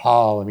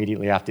Nepal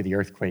immediately after the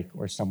earthquake,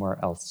 or somewhere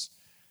else.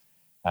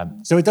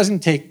 So it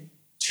doesn't take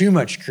too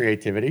much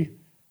creativity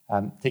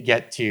to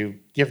get to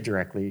Give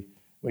Directly,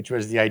 which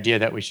was the idea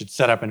that we should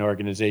set up an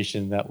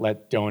organization that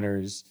let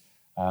donors,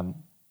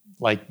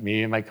 like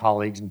me and my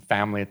colleagues and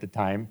family at the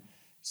time,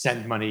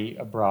 send money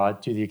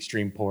abroad to the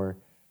extreme poor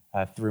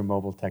through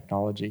mobile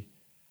technology.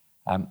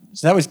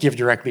 So that was Give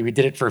Directly. We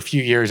did it for a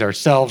few years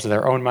ourselves with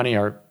our own money,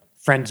 our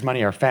friends'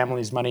 money, our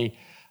family's money.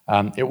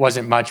 It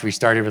wasn't much. We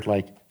started with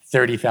like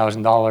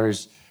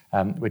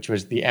 $30,000, which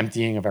was the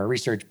emptying of our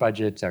research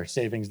budgets, our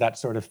savings, that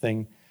sort of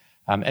thing,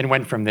 and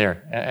went from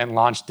there and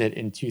launched it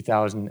in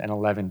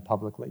 2011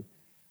 publicly.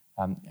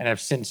 And have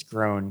since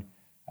grown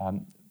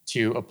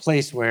to a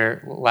place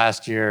where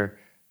last year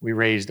we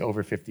raised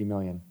over 50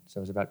 million. So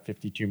it was about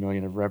 52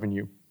 million of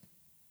revenue.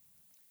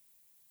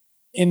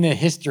 In the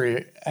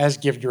history, as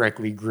Give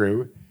Directly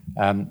grew,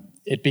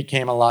 it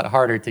became a lot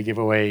harder to give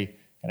away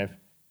kind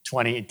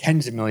of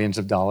tens of millions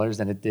of dollars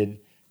than it did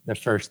the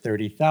first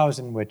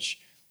 30,000, which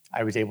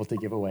I was able to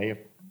give away a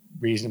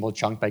reasonable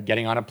chunk by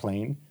getting on a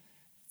plane,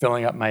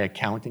 filling up my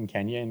account in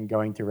Kenya and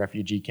going to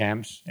refugee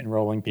camps,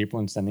 enrolling people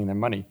and sending them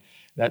money.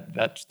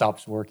 That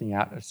stops working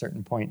out at a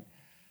certain point.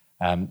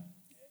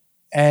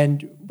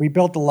 And we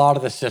built a lot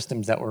of the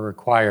systems that were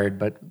required,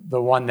 but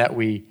the one that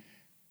we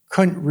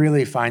couldn't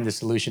really find the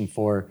solution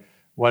for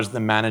was the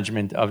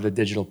management of the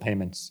digital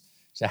payments.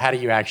 So how do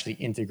you actually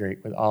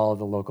integrate with all of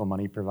the local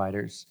money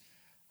providers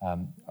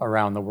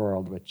around the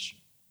world, which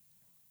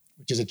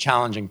is a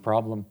challenging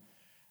problem.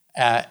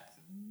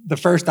 The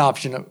first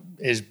option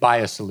is buy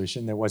a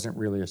solution. There wasn't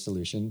really a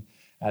solution.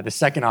 The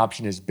second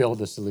option is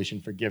build a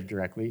solution for Give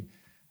Directly,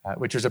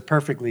 which was a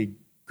perfectly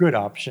good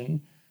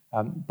option.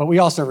 But we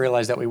also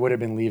realized that we would have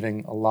been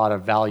leaving a lot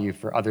of value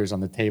for others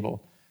on the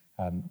table.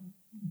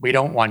 We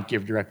don't want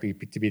Give Directly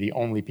to be the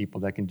only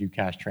people that can do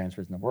cash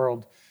transfers in the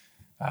world.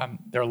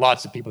 There are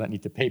lots of people that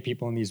need to pay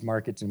people in these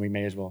markets, and we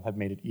may as well have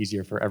made it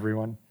easier for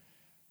everyone.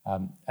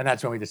 And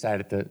that's when we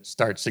decided to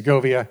start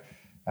Segovia,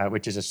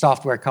 which is a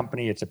software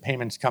company. It's a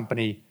payments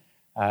company.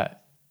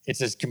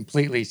 It's a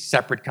completely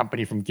separate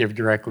company from Give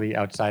Directly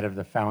outside of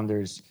the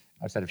founders,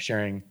 outside of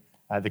sharing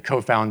the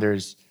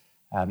co-founders.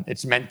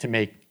 It's meant to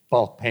make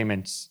bulk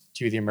payments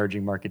to the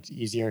emerging markets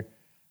easier.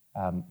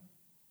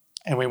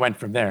 And we went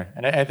from there.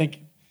 And I think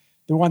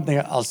the one thing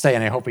I'll say,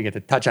 and I hope we get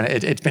to touch on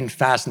it, it's been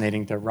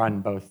fascinating to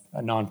run both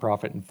a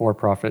nonprofit and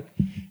for-profit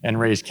and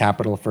raise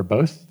capital for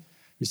both.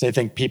 Because I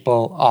think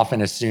people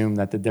often assume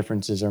that the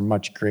differences are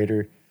much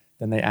greater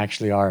than they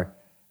actually are,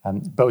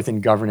 both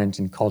in governance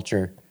and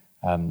culture,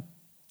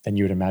 than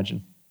you would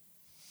imagine.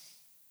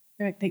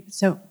 Great.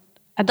 So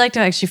I'd like to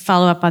actually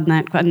follow up on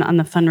that, on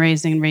the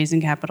fundraising and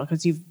raising capital,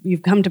 because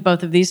you've come to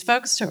both of these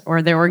folks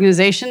or their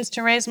organizations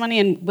to raise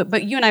money,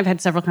 but you and I have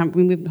had several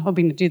we've been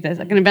hoping to do this,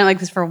 like an event like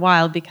this for a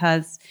while,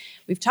 because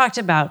we've talked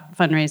about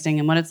fundraising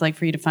and what it's like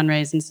for you to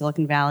fundraise in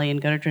Silicon Valley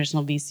and go to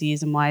traditional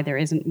VCs and why there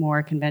isn't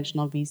more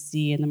conventional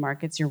VC in the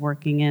markets you're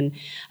working in.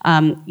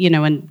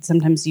 And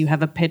sometimes you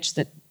have a pitch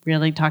that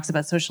really talks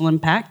about social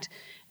impact,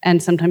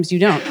 and sometimes you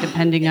don't,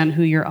 depending on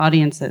who your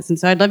audience is. And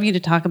so I'd love you to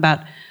talk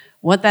about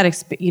what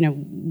that,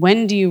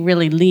 when do you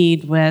really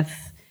lead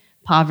with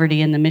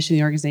poverty and the mission of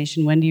the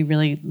organization? When do you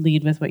really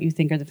lead with what you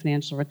think are the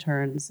financial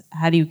returns?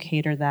 How do you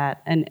cater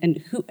that? And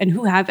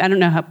who have, I don't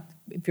know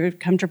if you're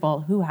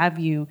comfortable, who have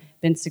you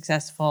been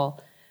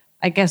successful,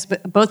 I guess,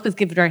 but both with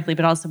Give Directly,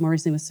 but also more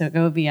recently with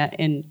Segovia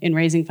in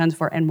raising funds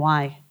for, and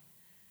why?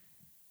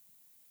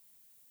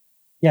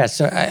 Yeah,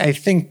 so I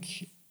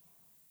think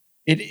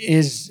it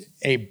is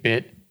a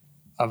bit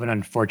of an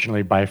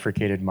unfortunately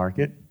bifurcated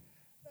market.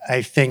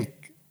 I think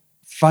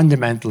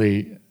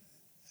fundamentally,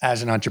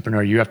 as an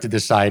entrepreneur, you have to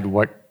decide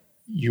what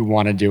you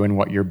want to do and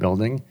what you're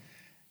building,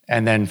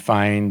 and then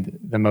find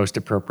the most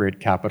appropriate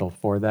capital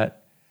for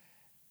that.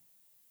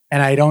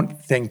 And I don't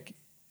think,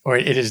 or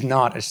it is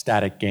not a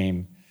static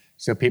game.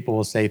 So people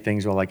will say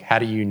things, well, like, how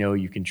do you know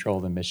you control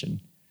the mission?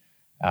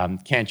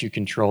 Can't you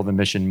control the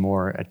mission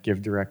more at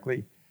Give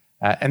Directly?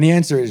 And the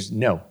answer is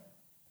no.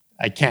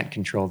 I can't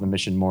control the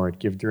mission more at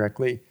Give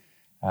Directly.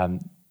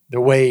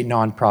 The way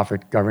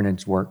nonprofit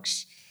governance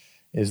works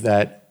is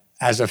that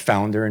as a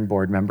founder and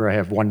board member, I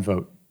have one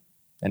vote,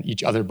 and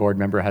each other board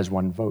member has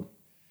one vote.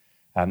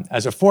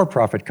 As a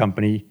for-profit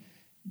company,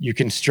 you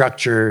can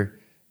structure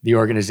the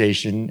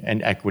organization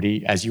and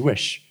equity as you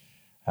wish.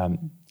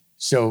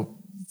 So,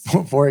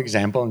 for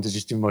example, and to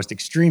just do the most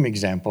extreme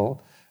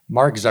example,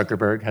 Mark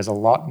Zuckerberg has a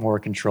lot more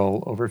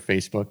control over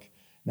Facebook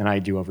than I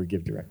do over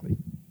Give Directly.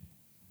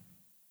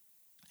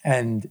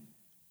 And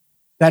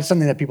that's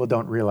something that people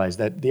don't realize,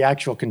 that the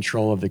actual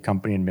control of the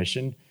company and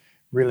mission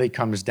really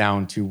comes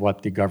down to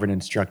what the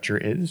governance structure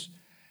is.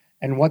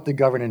 And what the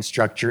governance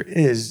structure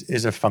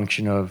is a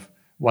function of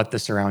what the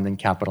surrounding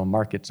capital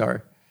markets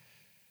are.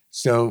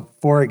 So,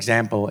 for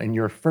example, in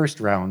your first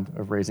round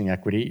of raising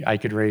equity, I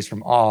could raise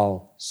from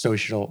all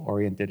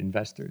social-oriented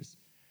investors.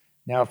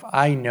 Now, if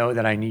I know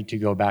that I need to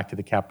go back to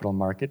the capital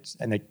markets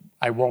and that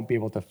I won't be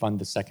able to fund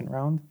the second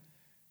round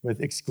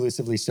with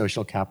exclusively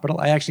social capital,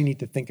 I actually need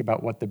to think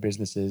about what the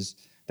business is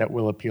that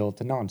will appeal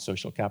to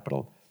non-social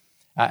capital.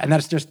 And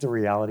that's just the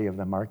reality of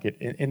the market.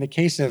 In the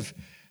case of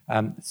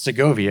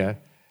Segovia,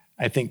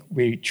 I think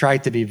we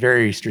tried to be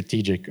very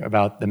strategic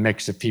about the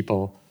mix of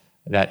people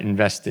that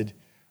invested.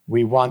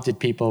 We wanted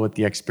people with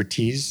the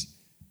expertise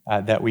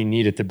that we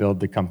needed to build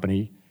the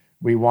company.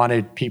 We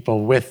wanted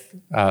people with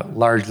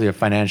largely a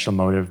financial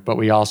motive, but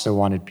we also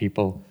wanted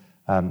people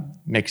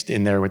mixed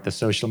in there with the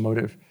social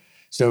motive.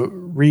 So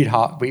we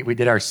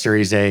did our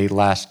Series A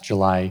last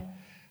July,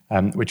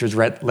 which was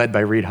led by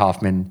Reid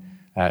Hoffman,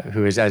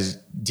 who is as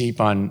deep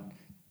on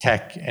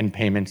tech and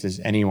payments as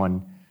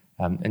anyone,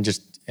 and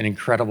just an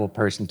incredible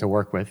person to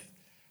work with.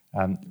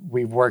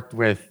 We've worked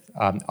with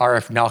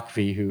Arif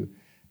Naqvi, who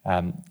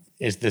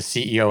is the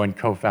CEO and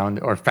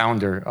co-founder or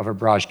founder of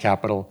Abraj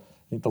Capital,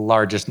 I think the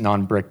largest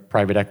non-brick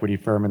private equity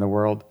firm in the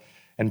world,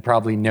 and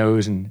probably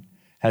knows and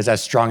has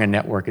as strong a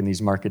network in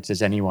these markets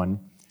as anyone.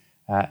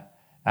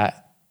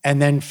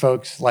 And then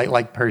folks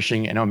like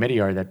Pershing and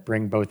Omidyar that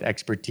bring both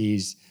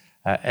expertise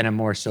and a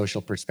more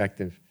social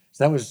perspective.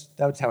 So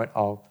that was how it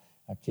all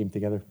came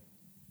together.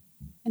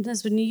 And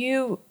Liz, when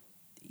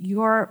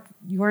your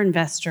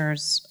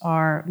investors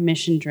are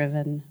mission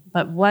driven,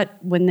 but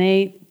when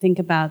they think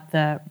about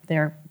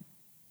their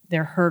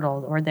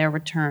hurdle or their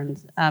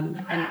returns, and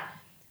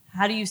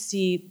how do you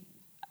see?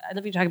 I'd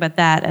love you to talk about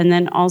that. And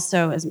then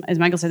also, as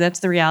Michael said,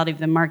 that's the reality of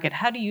the market.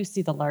 How do you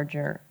see the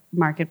larger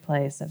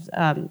marketplace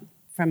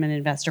from an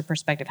investor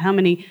perspective? How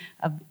many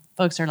of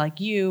folks are like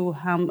you?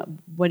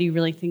 What do you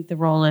really think the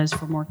role is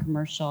for more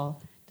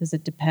commercial? Does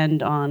it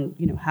depend on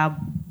how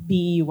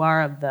B you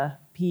are of the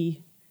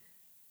P?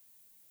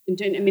 I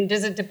mean,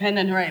 does it depend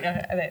on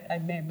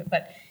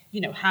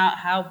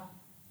how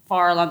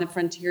far along the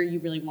frontier you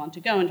really want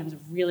to go in terms of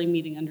really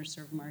meeting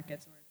underserved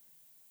markets or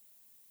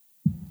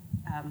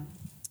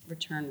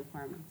return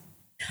requirements?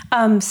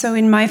 So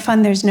in my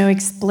fund, there's no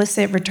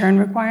explicit return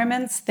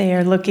requirements.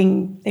 They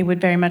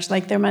would very much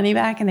like their money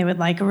back and they would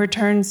like a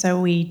return. So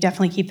we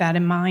definitely keep that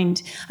in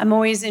mind. I'm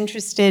always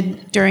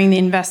interested during the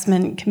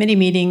investment committee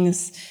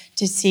meetings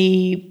to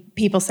see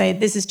people say,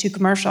 this is too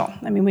commercial.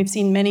 I mean, we've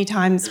seen many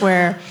times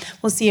where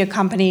we'll see a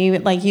company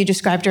like you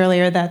described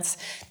earlier that's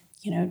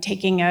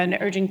taking an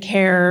urgent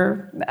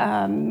care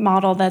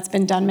model that's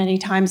been done many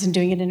times and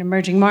doing it in an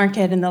emerging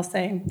market, and they'll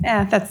say,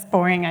 that's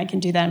boring, I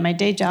can do that in my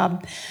day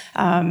job,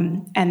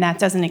 and that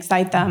doesn't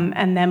excite them.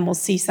 And then we'll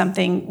see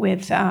something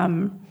with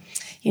a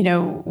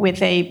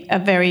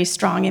very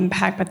strong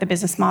impact, but the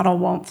business model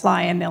won't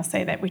fly, and they'll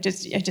say that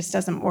it just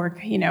doesn't work.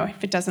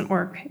 If it doesn't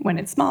work when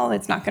it's small,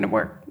 it's not going to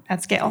work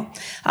at scale.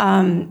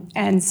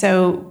 And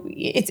so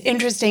it's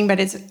interesting, but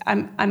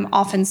I'm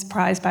often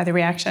surprised by the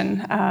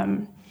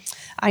reaction.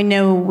 I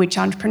know which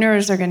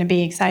entrepreneurs are going to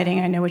be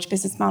exciting. I know which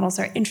business models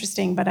are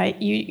interesting,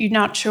 but you're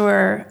not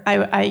sure.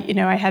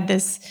 I had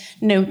this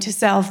note to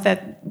self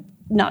that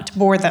not to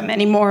bore them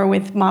anymore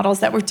with models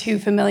that were too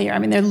familiar. I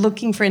mean, they're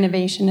looking for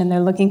innovation and they're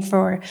looking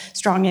for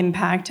strong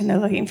impact and they're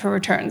looking for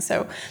returns.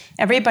 So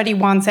everybody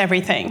wants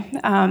everything.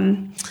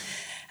 And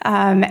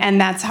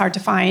that's hard to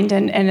find,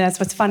 and that's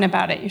what's fun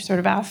about it. You're sort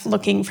of off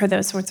looking for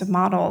those sorts of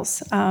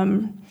models.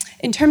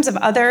 In terms of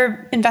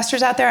other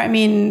investors out there, I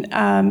mean,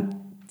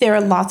 there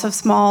are lots of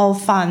small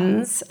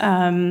funds.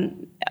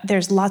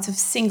 There's lots of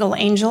single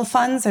angel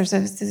funds.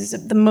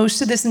 The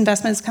most of this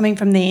investment is coming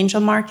from the angel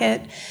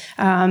market.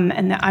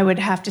 And I would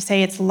have to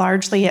say it's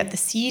largely at the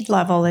seed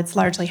level, it's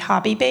largely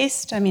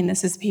hobby-based. I mean,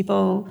 this is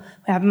people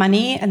who have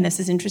money and this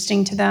is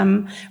interesting to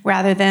them.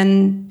 Rather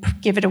than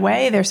give it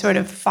away, they're sort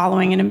of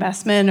following an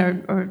investment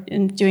or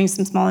doing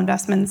some small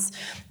investments.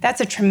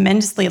 That's a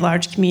tremendously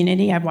large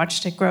community. I've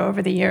watched it grow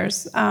over the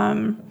years.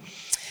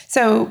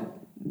 So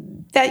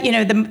that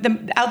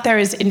the out there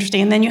is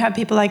interesting, and then you have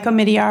people like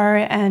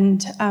Omidyar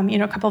and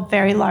a couple of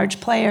very large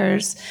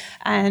players,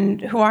 and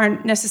who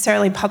aren't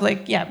necessarily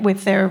public yet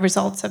with their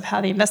results of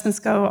how the investments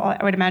go.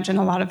 I would imagine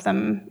a lot of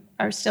them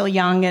are still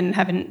young and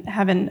haven't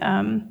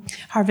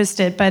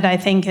harvested, but I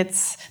think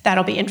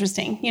that'll be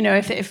interesting.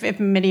 If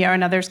Omidyar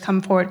and others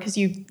come forward, because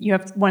you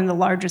have one of the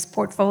largest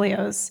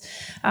portfolios.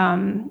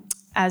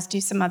 As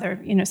do some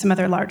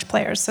other large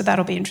players. So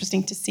that'll be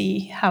interesting to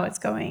see how it's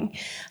going.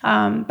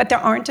 But there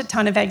aren't a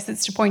ton of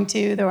exits to point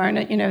to. There aren't,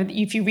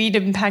 if you read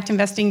impact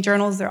investing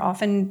journals, they're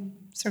often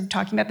sort of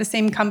talking about the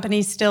same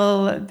company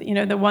still,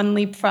 the one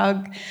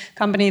Leapfrog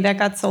company that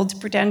got sold to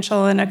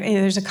Prudential, and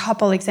there's a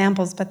couple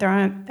examples, but there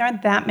aren't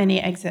that many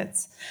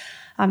exits.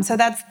 So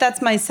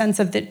that's my sense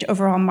of the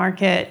overall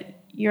market.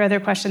 Your other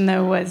question,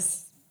 though,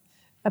 was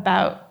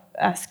about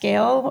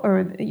scale,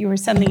 or you were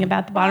something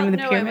about the bottom of the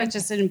pyramid? No, it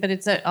was but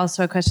it's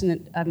also a question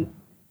that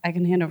I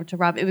can hand over to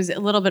Rob. It was a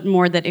little bit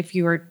more that if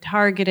you were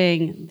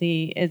targeting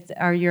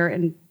are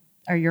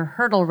your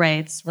hurdle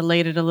rates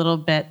related a little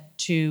bit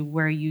to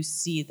where you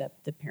see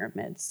the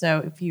pyramid? So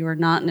if you are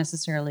not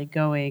necessarily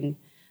going,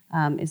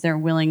 is there a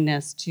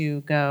willingness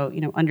to go,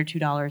 under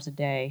 $2 a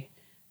day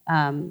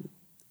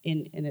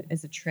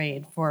as a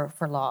trade for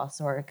loss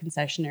or a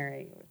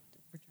concessionary?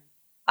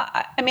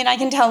 I mean, I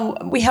can tell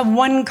we have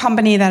one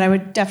company that I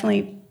would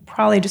definitely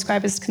probably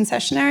describe as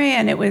concessionary,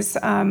 and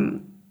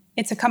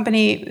it's a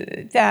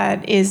company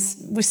that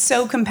was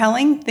so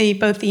compelling,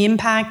 both the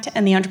impact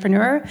and the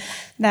entrepreneur,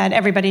 that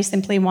everybody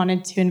simply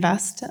wanted to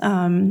invest.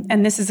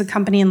 And this is a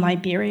company in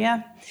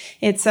Liberia.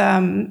 It's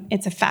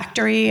a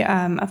factory,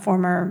 a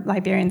former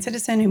Liberian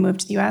citizen who moved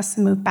to the U.S.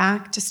 and moved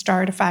back to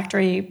start a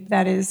factory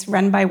that is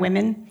run by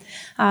women.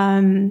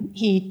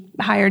 He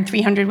hired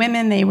 300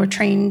 women. They were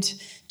trained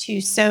to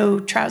sew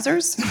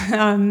trousers.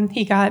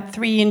 He got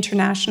 3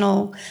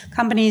 international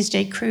companies,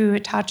 J.Crew,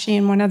 Hitachi,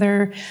 and one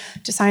other,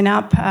 to sign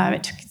up.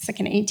 It's like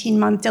an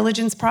 18-month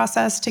diligence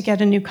process to get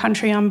a new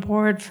country on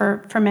board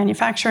for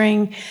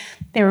manufacturing.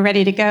 They were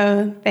ready to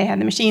go. They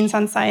had the machines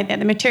on site. They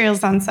had the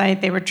materials on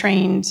site. They were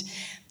trained.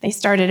 They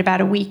started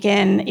about a week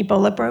in.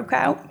 Ebola broke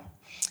out.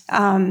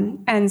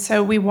 And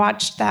so we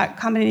watched that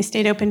company. They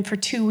stayed open for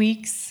 2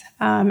 weeks.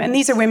 And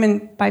these are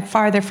women, by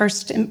far their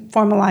first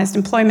formalized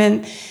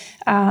employment.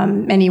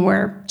 Many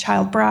were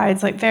child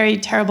brides, like very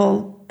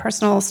terrible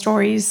personal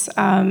stories.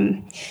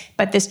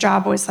 But this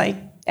job was like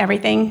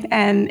everything,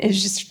 and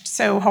it's just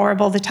so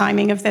horrible, the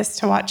timing of this,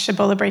 to watch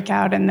Ebola break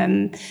out. And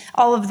then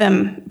all of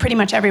them, pretty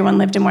much everyone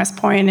lived in West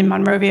Point in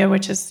Monrovia,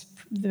 which is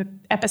the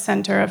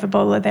epicenter of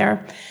Ebola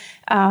there.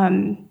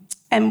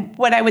 And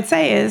what I would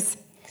say is,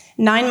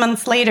 9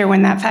 months later,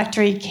 when that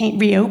factory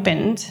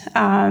reopened,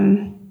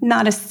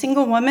 not a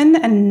single woman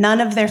and none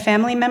of their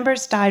family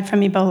members died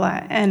from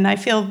Ebola. And I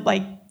feel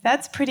like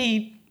that's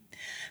pretty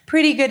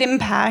good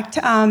impact.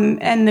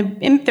 And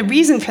the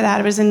reason for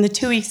that was, in the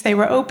 2 weeks they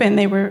were open,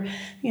 they were,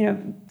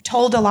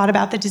 told a lot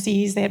about the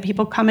disease. They had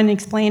people come and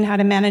explain how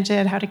to manage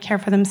it, how to care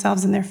for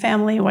themselves and their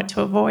family, what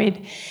to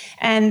avoid.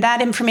 And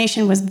that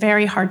information was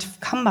very hard to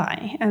come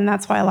by. And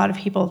that's why a lot of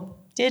people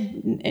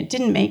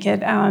didn't make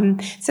it.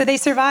 So they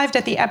survived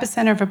at the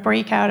epicenter of a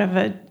breakout of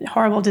a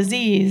horrible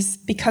disease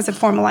because of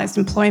formalized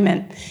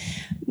employment.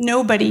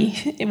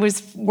 Nobody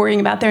was worrying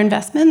about their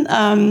investment,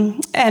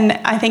 and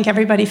I think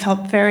everybody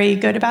felt very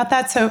good about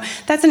that. So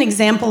that's an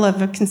example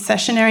of a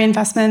concessionary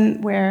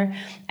investment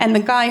and the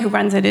guy who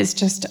runs it is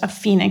just a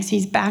phoenix.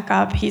 He's back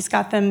up. He's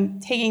got them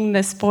taking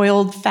the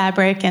spoiled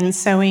fabric and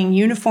sewing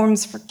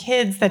uniforms for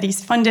kids that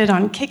he's funded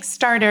on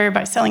Kickstarter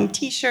by selling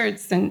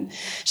T-shirts, and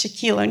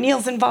Shaquille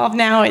O'Neal's involved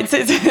now. It's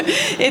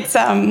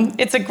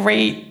a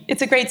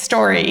great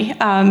story,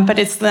 but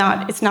it's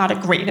not a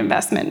great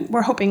investment.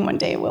 We're hoping one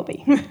day it will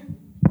be.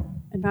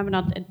 And Robin,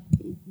 I'll add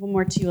one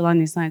more to you along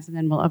these lines, and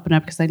then we'll open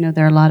up, because I know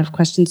there are a lot of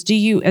questions. Do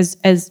you, as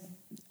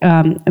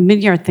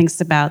Midyar thinks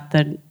about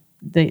the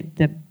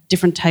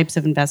different types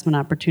of investment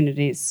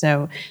opportunities,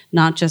 so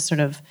not just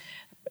sort of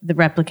the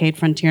Replicate,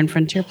 Frontier, and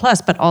Frontier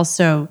Plus, but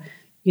also,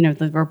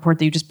 the report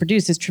that you just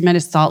produced is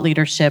tremendous thought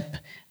leadership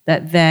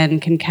that then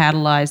can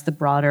catalyze the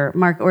broader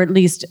market, or at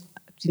least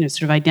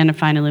sort of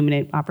identify and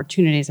illuminate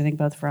opportunities, I think,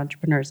 both for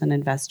entrepreneurs and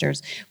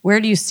investors. Where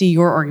do you see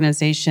your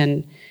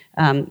organization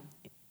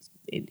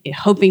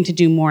hoping to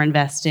do more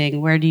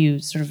investing? Where do you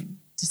sort of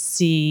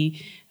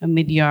see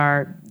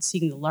Midyar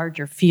seeing the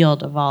larger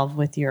field evolve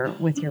with your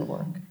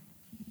work?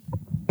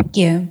 Thank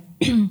you.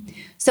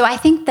 So I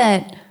think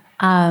that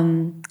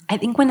one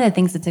of the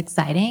things that's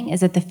exciting is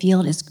that the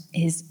field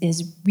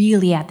is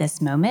really at this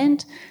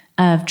moment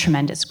of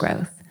tremendous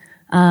growth,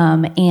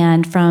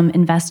 and from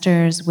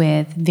investors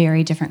with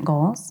very different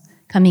goals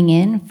coming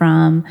in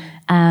from,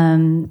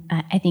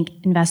 I think,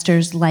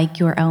 investors like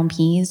your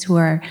LPs who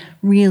are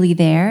really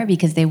there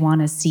because they want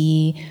to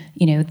see,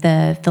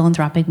 the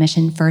philanthropic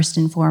mission first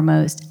and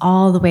foremost,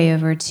 all the way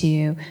over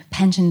to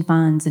pension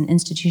funds and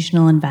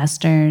institutional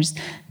investors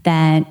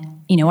that,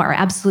 are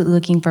absolutely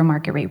looking for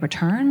market rate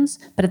returns,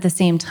 but at the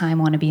same time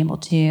want to be able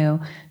to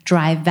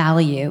drive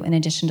value in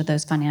addition to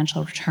those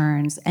financial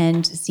returns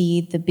and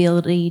see the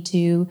ability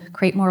to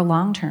create more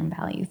long-term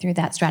value through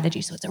that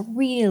strategy. So it's a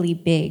really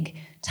big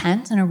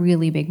tent and a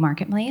really big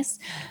marketplace.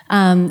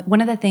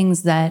 One of the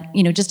things that,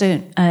 just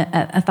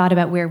a thought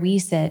about where we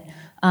sit,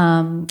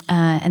 and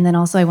then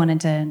also I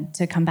wanted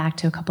to come back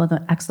to a couple of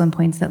the excellent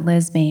points that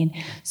Liz made.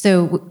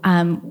 So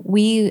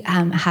we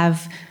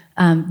have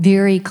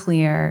very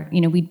clear,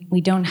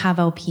 we don't have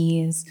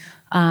LPs,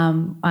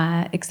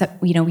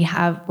 except,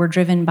 we're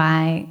driven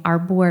by our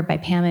board, by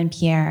Pam and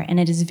Pierre, and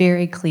it is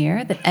very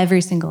clear that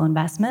every single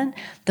investment,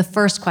 the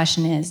first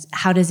question is,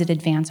 how does it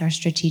advance our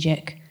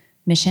strategic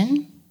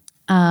mission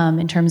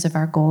in terms of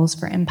our goals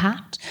for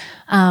impact?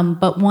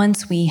 But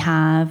once we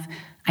have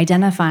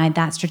identified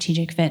that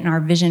strategic fit and our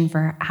vision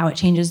for how it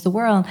changes the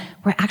world,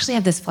 we actually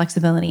have this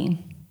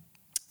flexibility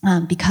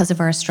because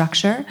of our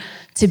structure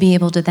to be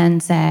able to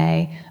then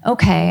say,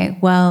 okay,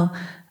 well,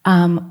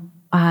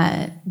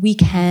 we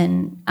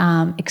can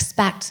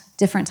expect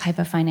different type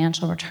of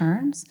financial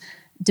returns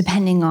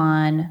depending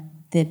on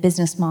the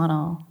business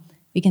model.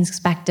 We can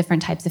expect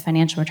different types of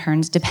financial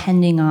returns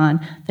depending on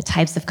the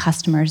types of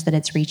customers that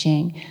it's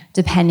reaching,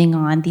 depending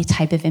on the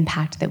type of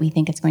impact that we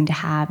think it's going to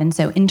have. And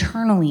so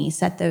internally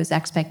set those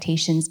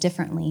expectations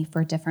differently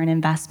for different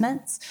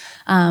investments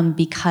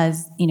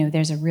because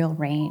there's a real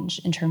range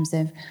in terms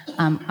of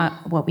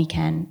where we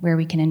can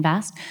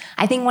invest.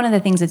 I think one of the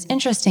things that's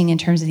interesting in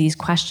terms of these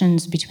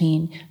questions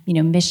between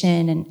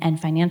mission and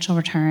financial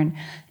return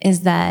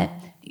is that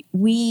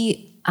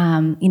we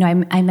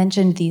I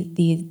mentioned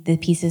the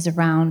pieces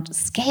around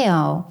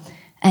scale,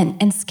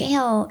 and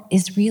scale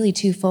is really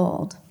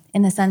twofold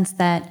in the sense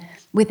that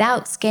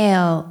without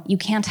scale, you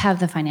can't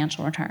have the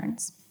financial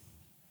returns.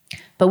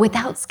 But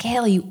without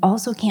scale, you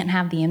also can't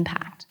have the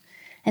impact.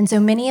 And so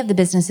many of the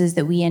businesses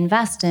that we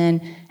invest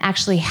in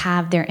actually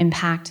have their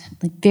impact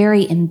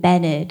very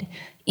embedded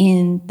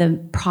in the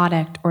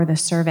product or the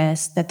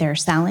service that they're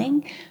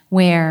selling,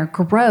 where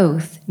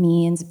growth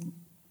means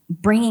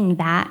bringing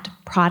that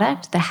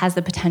product that has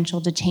the potential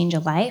to change a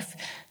life,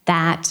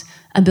 that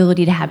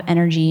ability to have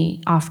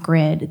energy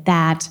off-grid,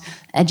 that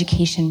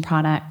education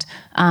product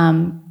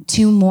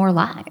to more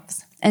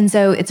lives. And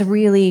so it's a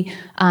really,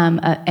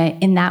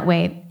 in that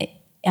way,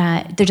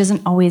 there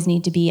doesn't always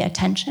need to be a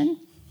tension.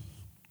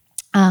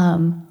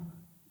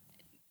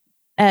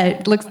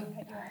 It looks...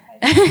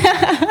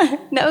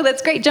 No,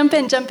 that's great. Jump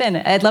in.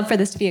 I'd love for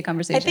this to be a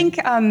conversation. I think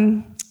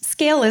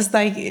scale is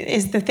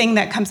the thing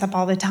that comes up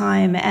all the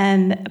time,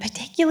 and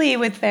particularly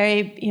with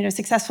very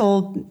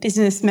successful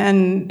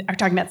businessmen are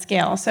talking about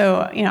scale.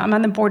 So I'm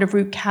on the board of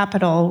Root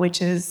Capital,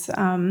 which is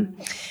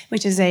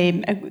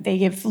they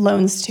give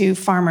loans to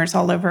farmers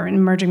all over in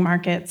emerging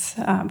markets,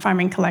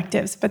 farming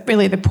collectives, but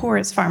really the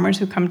poorest farmers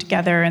who come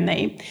together and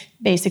they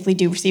basically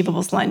do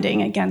receivables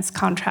lending against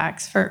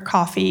contracts for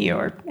coffee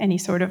or any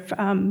sort of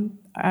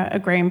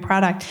agrarian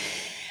product.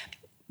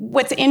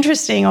 What's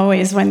interesting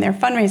always when they're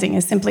fundraising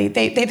is simply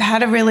they've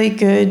had a really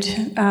good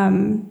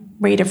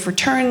rate of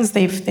returns.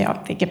 They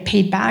get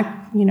paid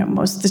back,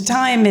 most of the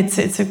time.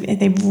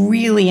 They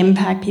really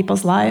impact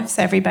people's lives.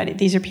 Everybody,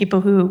 these are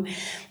people who,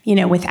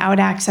 without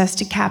access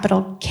to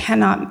capital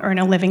cannot earn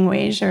a living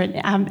wage or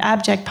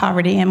abject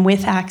poverty, and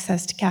with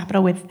access to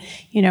capital,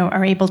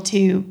 are able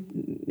to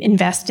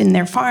invest in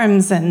their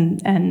farms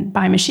and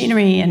buy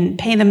machinery and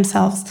pay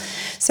themselves.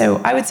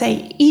 So I would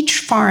say each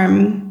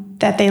farm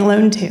that they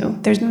loan to,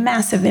 there's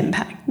massive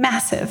impact,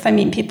 massive. I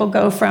mean, people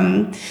go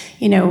from,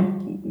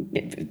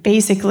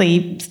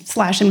 basically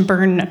slash and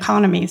burn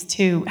economies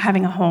to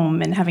having a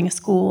home and having a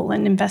school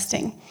and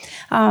investing.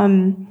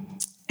 And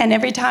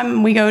every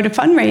time we go to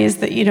fundraise,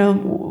 that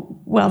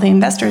the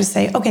investors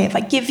say, okay, if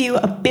I give you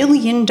 $1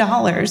 billion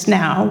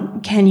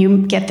now, can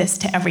you get this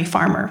to every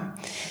farmer?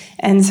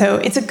 And so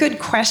it's a good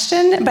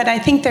question, but I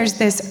think there's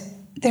this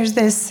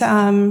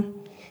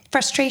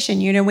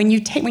frustration.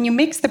 When you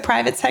mix the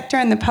private sector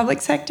and the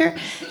public sector,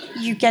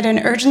 you get an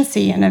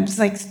urgency, and it's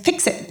like,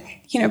 fix it.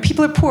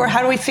 People are poor.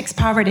 How do we fix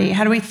poverty?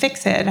 How do we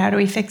fix it? How do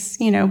we fix,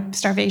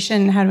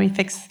 starvation? How do we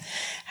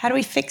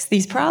fix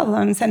these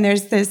problems? And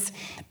there's this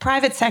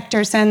private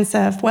sector sense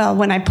of, well,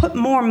 when I put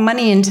more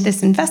money into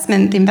this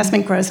investment, the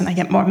investment grows and I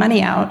get more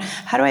money out.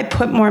 How do I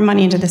put more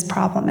money into this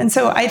problem? And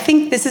so I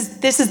think this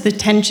is the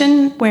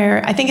tension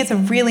where I think it's a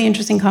really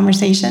interesting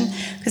conversation,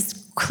 because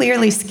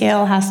clearly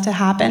scale has to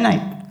happen.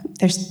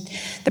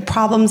 The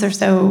problems are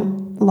so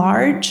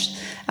large,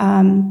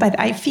 but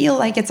I feel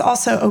like it's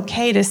also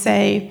okay to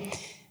say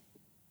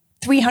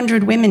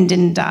 300 women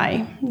didn't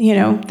die.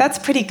 That's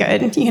pretty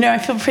good. I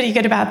feel pretty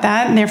good about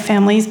that. And their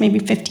families, maybe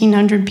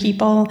 1,500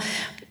 people.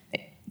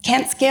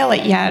 Can't scale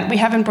it yet. We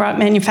haven't brought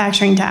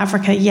manufacturing to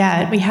Africa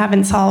yet. We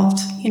haven't solved,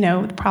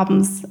 the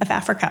problems of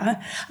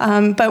Africa.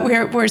 But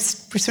we're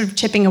sort of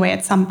chipping away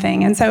at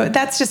something. And so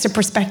that's just a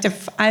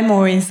perspective. I'm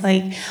always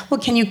like, well,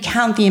 can you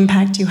count the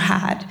impact you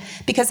had?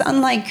 Because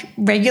unlike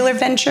regular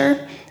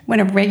venture, when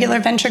a regular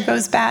venture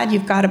goes bad,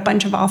 you've got a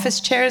bunch of office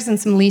chairs and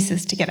some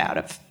leases to get out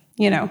of.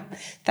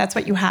 That's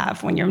what you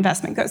have when your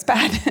investment goes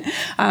bad.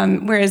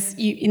 Whereas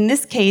in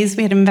this case,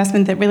 we had an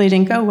investment that really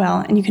didn't go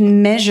well, and you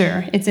can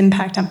measure its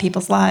impact on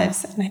people's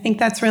lives. And I think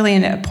that's really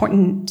an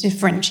important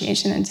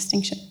differentiation and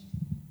distinction.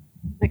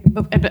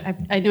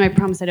 I know I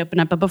promised I'd open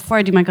up, but before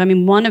I do, Michael,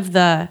 one of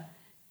the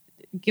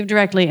Give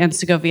Directly and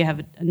Segovia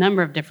have a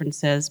number of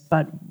differences,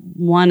 but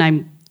one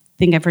I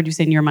think I've heard you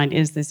say in your mind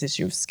is this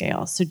issue of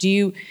scale. So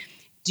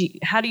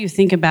how do you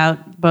think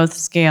about both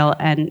scale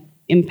and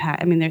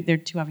impact? They're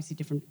two obviously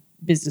different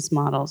business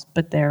models,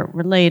 but they're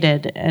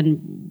related.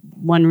 And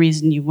one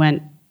reason you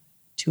went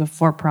to a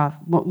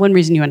for-profit, one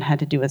reason you had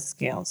to do with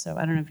scale. So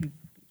I don't know if you...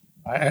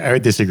 I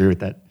would disagree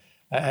with that.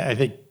 I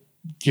think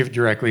Give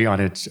Directly on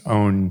its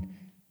own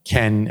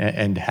can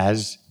and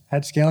has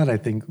had scale, and I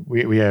think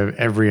we have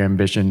every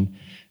ambition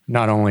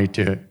not only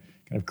to kind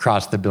of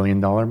cross the $1 billion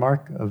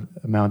mark of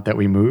amount that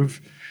we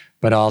move,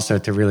 but also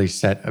to really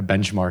set a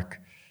benchmark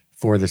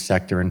for the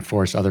sector and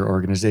force other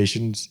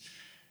organizations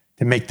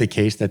to make the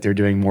case that they're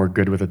doing more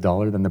good with a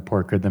dollar than the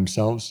poor could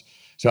themselves.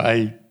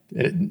 So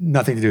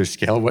nothing to do with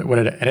scale. What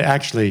it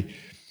actually,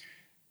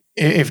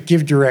 if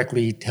Give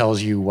Directly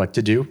tells you what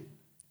to do,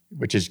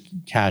 which is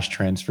cash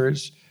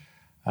transfers,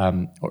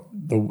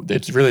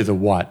 it's really the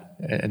what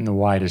and the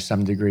why to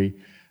some degree.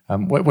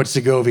 What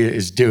Segovia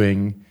is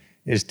doing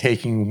is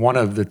taking one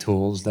of the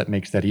tools that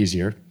makes that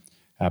easier,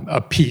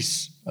 a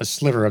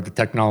sliver of the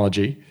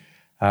technology,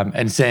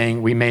 and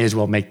saying we may as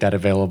well make that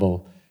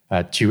available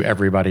to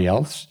everybody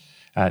else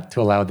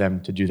to allow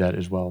them to do that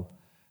as well.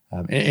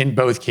 In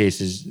both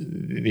cases,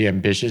 the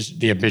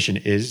ambition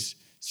is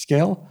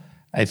scale.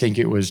 I think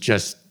it was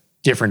just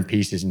different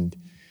pieces. And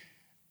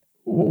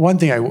one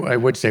thing I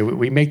would say,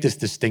 we make this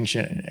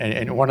distinction,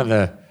 and one of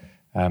the,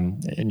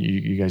 and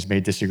you guys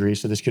may disagree,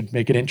 so this could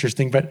make it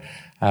interesting, but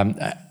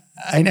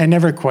I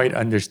never quite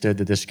understood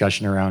the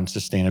discussion around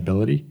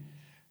sustainability.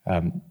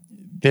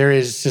 There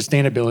is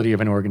sustainability of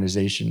an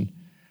organization,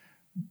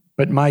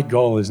 but my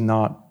goal is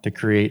not to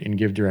create and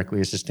Give Directly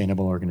a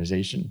sustainable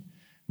organization.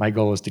 My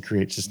goal is to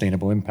create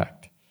sustainable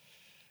impact.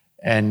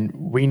 And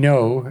we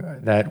know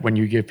that when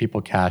you give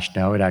people cash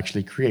now, it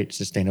actually creates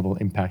sustainable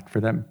impact for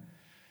them.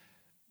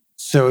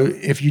 So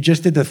if you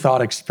just did the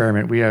thought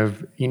experiment, we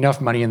have enough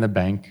money in the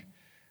bank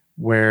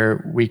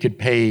where we could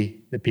pay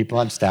the people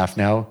on staff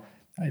now.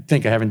 I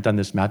think I haven't done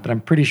this math, but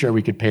I'm pretty sure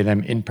we could pay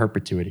them in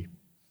perpetuity.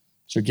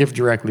 So Give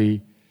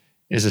Directly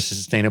is a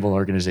sustainable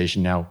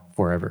organization now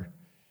forever.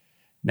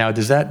 Now,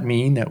 does that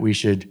mean that we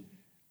should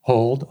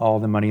hold all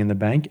the money in the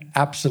bank?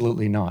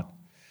 Absolutely not.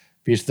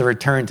 because the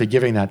return to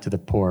giving that to the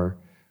poor,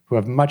 who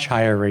have much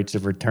higher rates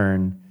of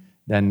return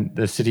than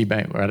the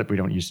Citibank, or we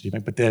don't use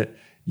Citibank, but the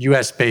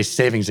US-based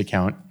savings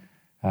account,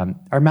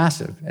 are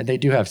massive, and they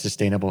do have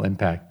sustainable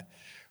impact.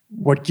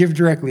 What Give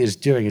Directly is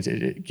doing is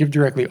Give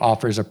Directly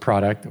offers a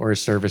product or a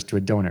service to a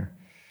donor.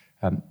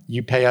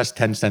 You pay us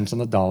 10 cents on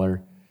the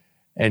dollar,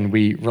 and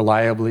we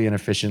reliably and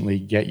efficiently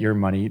get your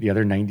money, the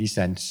other 90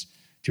 cents,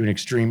 to an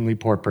extremely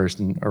poor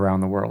person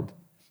around the world.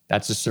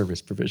 That's a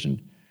service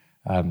provision.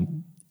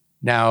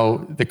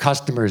 Now, the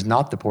customer is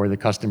not the poor, the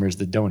customer is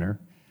the donor.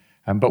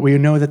 But we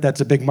know that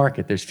that's a big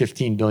market. There's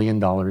 $15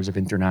 billion of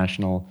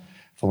international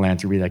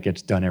philanthropy that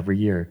gets done every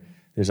year.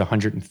 There's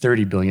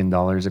 $130 billion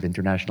of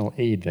international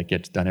aid that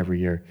gets done every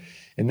year.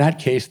 In that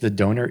case, the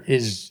donor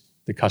is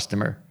the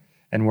customer,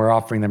 and we're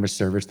offering them a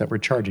service that we're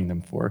charging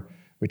them for,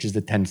 which is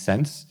the 10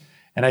 cents.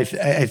 And I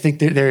think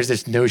that there's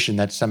this notion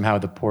that somehow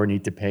the poor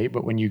need to pay,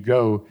 but when you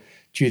go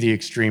to the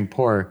extreme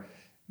poor,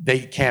 they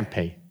can't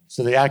pay.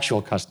 So the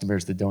actual customer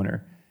is the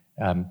donor.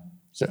 And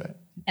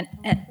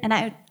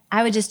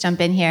I would just jump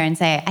in here and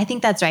say, I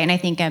think that's right. And I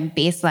think a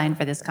baseline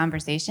for this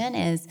conversation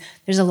is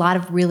there's a lot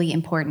of really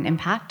important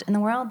impact in the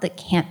world that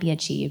can't be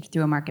achieved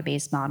through a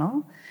market-based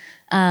model.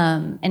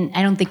 And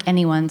I don't think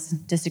anyone's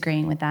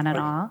disagreeing with that at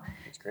all.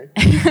 That's great.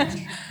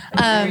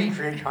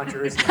 Create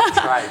controversy.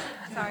 Try.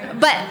 Sorry.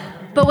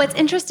 But what's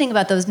interesting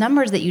about those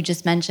numbers that you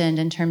just mentioned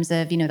in terms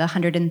of, the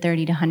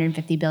 130 to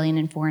 150 billion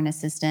in foreign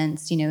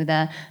assistance,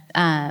 the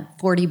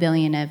 40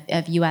 billion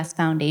of US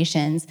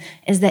foundations,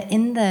 is that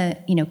in the,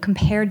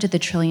 compared to the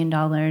 $1 trillion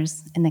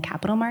in the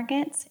capital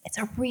markets, it's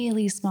a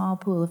really small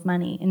pool of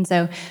money. And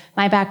so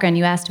my background,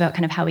 you asked about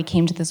kind of how we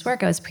came to this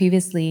work. I was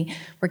previously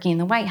working in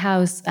the White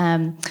House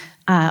on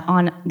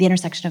the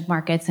intersection of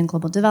markets and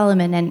global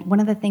development. And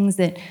one of the things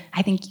that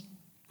I think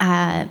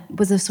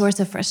was a source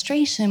of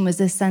frustration was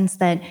this sense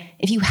that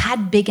if you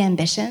had big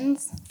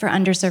ambitions for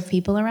underserved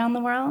people around the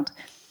world,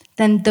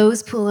 then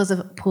those pools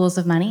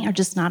of money are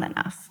just not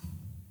enough.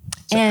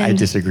 So I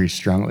disagree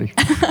strongly.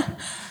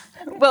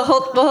 Well,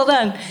 hold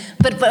on.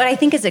 But what I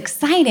think is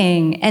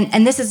exciting,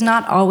 and this is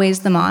not always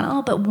the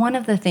model, but one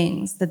of the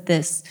things that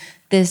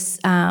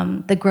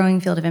the growing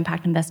field of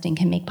impact investing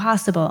can make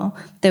possible,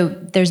 though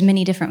there's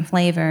many different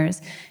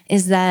flavors,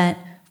 is that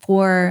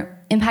for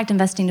impact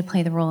investing to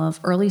play the role of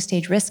early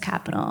stage risk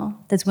capital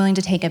that's willing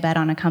to take a bet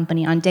on a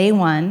company on day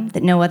one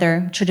that no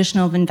other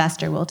traditional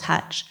investor will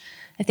touch,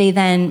 if they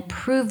then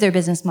prove their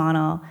business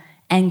model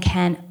and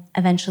can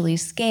eventually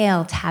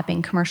scale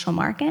tapping commercial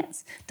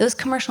markets, those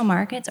commercial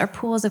markets are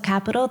pools of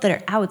capital that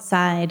are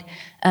outside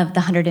of the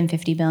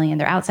 150 billion.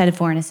 They're outside of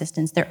foreign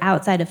assistance. They're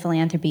outside of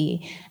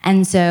philanthropy.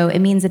 And so it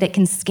means that it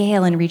can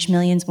scale and reach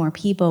millions more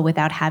people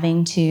without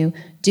having to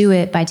do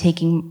it by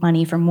taking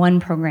money from one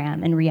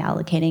program and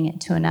reallocating it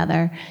to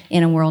another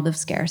in a world of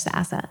scarce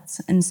assets.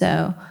 And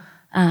so,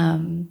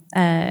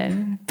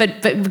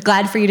 but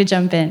glad for you to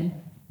jump in.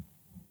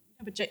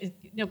 But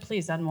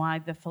please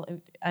unwind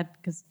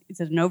because is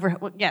it an over?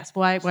 Well, yes.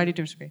 Why do you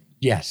disagree?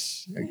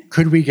 Yes.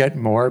 Could we get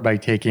more by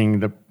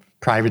taking the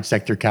private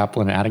sector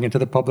capital and adding it to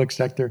the public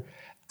sector?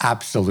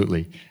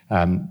 Absolutely.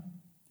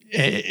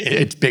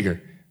 It's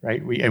bigger,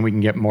 right? We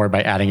can get more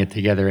by adding it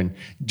together. And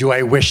do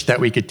I wish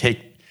that we could take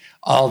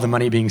all the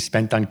money being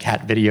spent on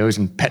cat videos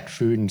and pet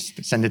food and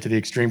send it to the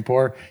extreme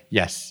poor?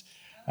 Yes.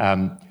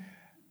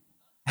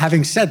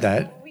 Having said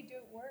that, What we do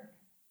at work.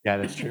 Yeah,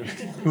 that's true.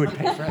 Who would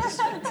pay for us?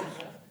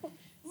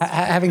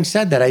 Having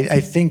said that, I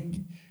think,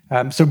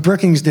 so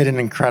Brookings did an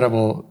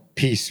incredible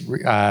piece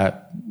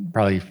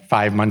probably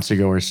 5 months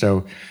ago or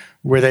so,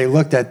 where they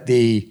looked at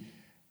the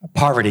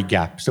poverty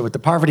gap. So what the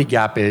poverty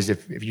gap is,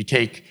 if you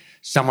take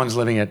someone's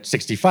living at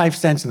 65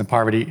 cents and the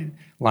poverty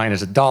line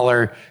is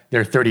 $1,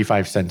 they're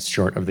 35 cents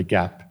short of the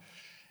gap.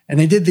 And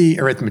they did the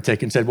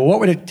arithmetic and said, well,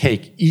 what would it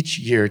take each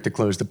year to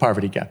close the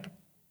poverty gap?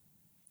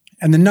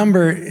 And the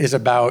number is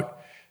about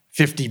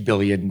 $50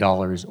 billion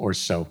or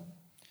so.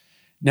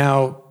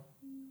 Now,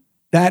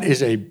 that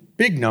is a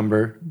big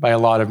number by a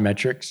lot of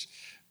metrics,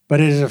 but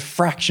it is a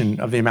fraction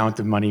of the amount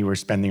of money we're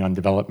spending on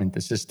development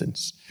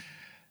assistance.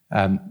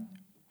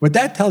 What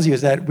that tells you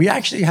is that we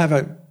actually have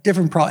a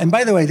different problem. And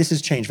by the way, this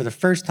has changed for the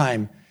first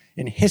time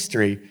in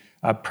history,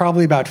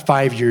 probably about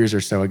 5 years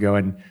or so ago,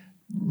 and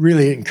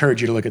really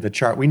encourage you to look at the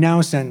chart. We now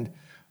send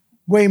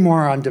way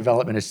more on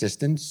development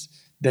assistance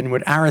than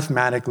would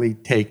arithmetically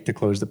take to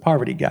close the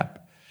poverty gap.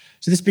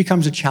 So this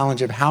becomes a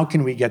challenge of how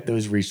can we get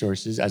those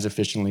resources as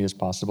efficiently as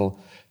possible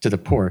to the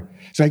poor.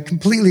 So I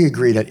completely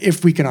agree that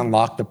if we can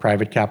unlock the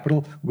private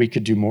capital, we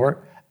could do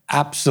more.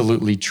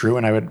 Absolutely true,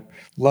 and I would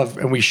love,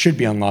 and we should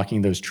be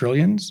unlocking those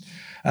trillions.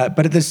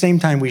 But at the same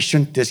time, we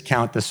shouldn't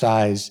discount the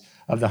size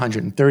of the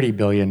 130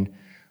 billion,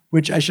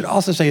 which I should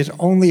also say is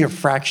only a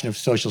fraction of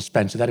social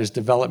spend. So that is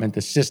development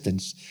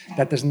assistance.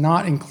 That does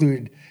not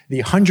include the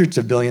hundreds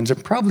of billions, or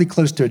probably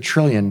close to $1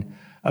 trillion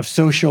of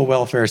social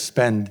welfare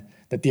spend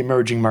that the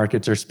emerging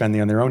markets are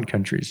spending on their own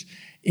countries.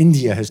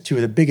 India has 2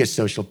 of the biggest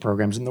social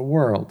programs in the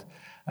world.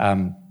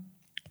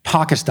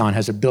 Pakistan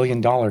has $1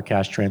 billion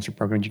cash transfer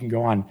program. You can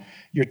go on.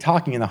 You're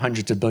talking in the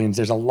hundreds of billions.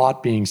 There's a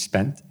lot being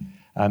spent.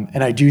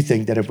 And I do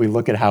think that if we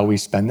look at how we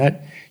spend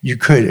that, you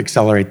could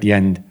accelerate the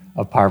end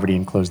of poverty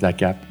and close that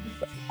gap.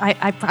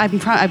 I've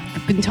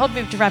been told we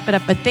have to wrap it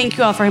up, but thank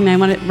you all for coming. I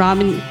want to,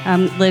 Robin,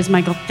 Liz,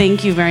 Michael,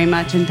 thank you very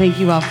much, and thank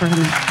you all for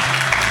coming.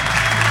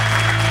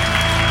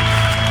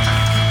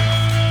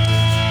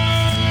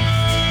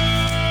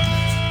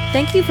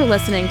 Thank you for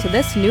listening to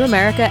this New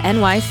America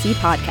NYC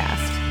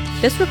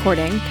podcast. This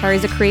recording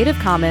carries a Creative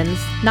Commons,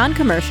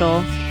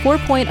 non-commercial,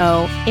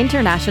 4.0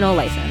 international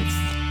license.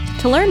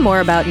 To learn more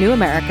about New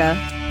America,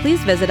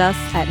 please visit us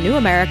at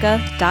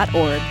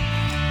newamerica.org.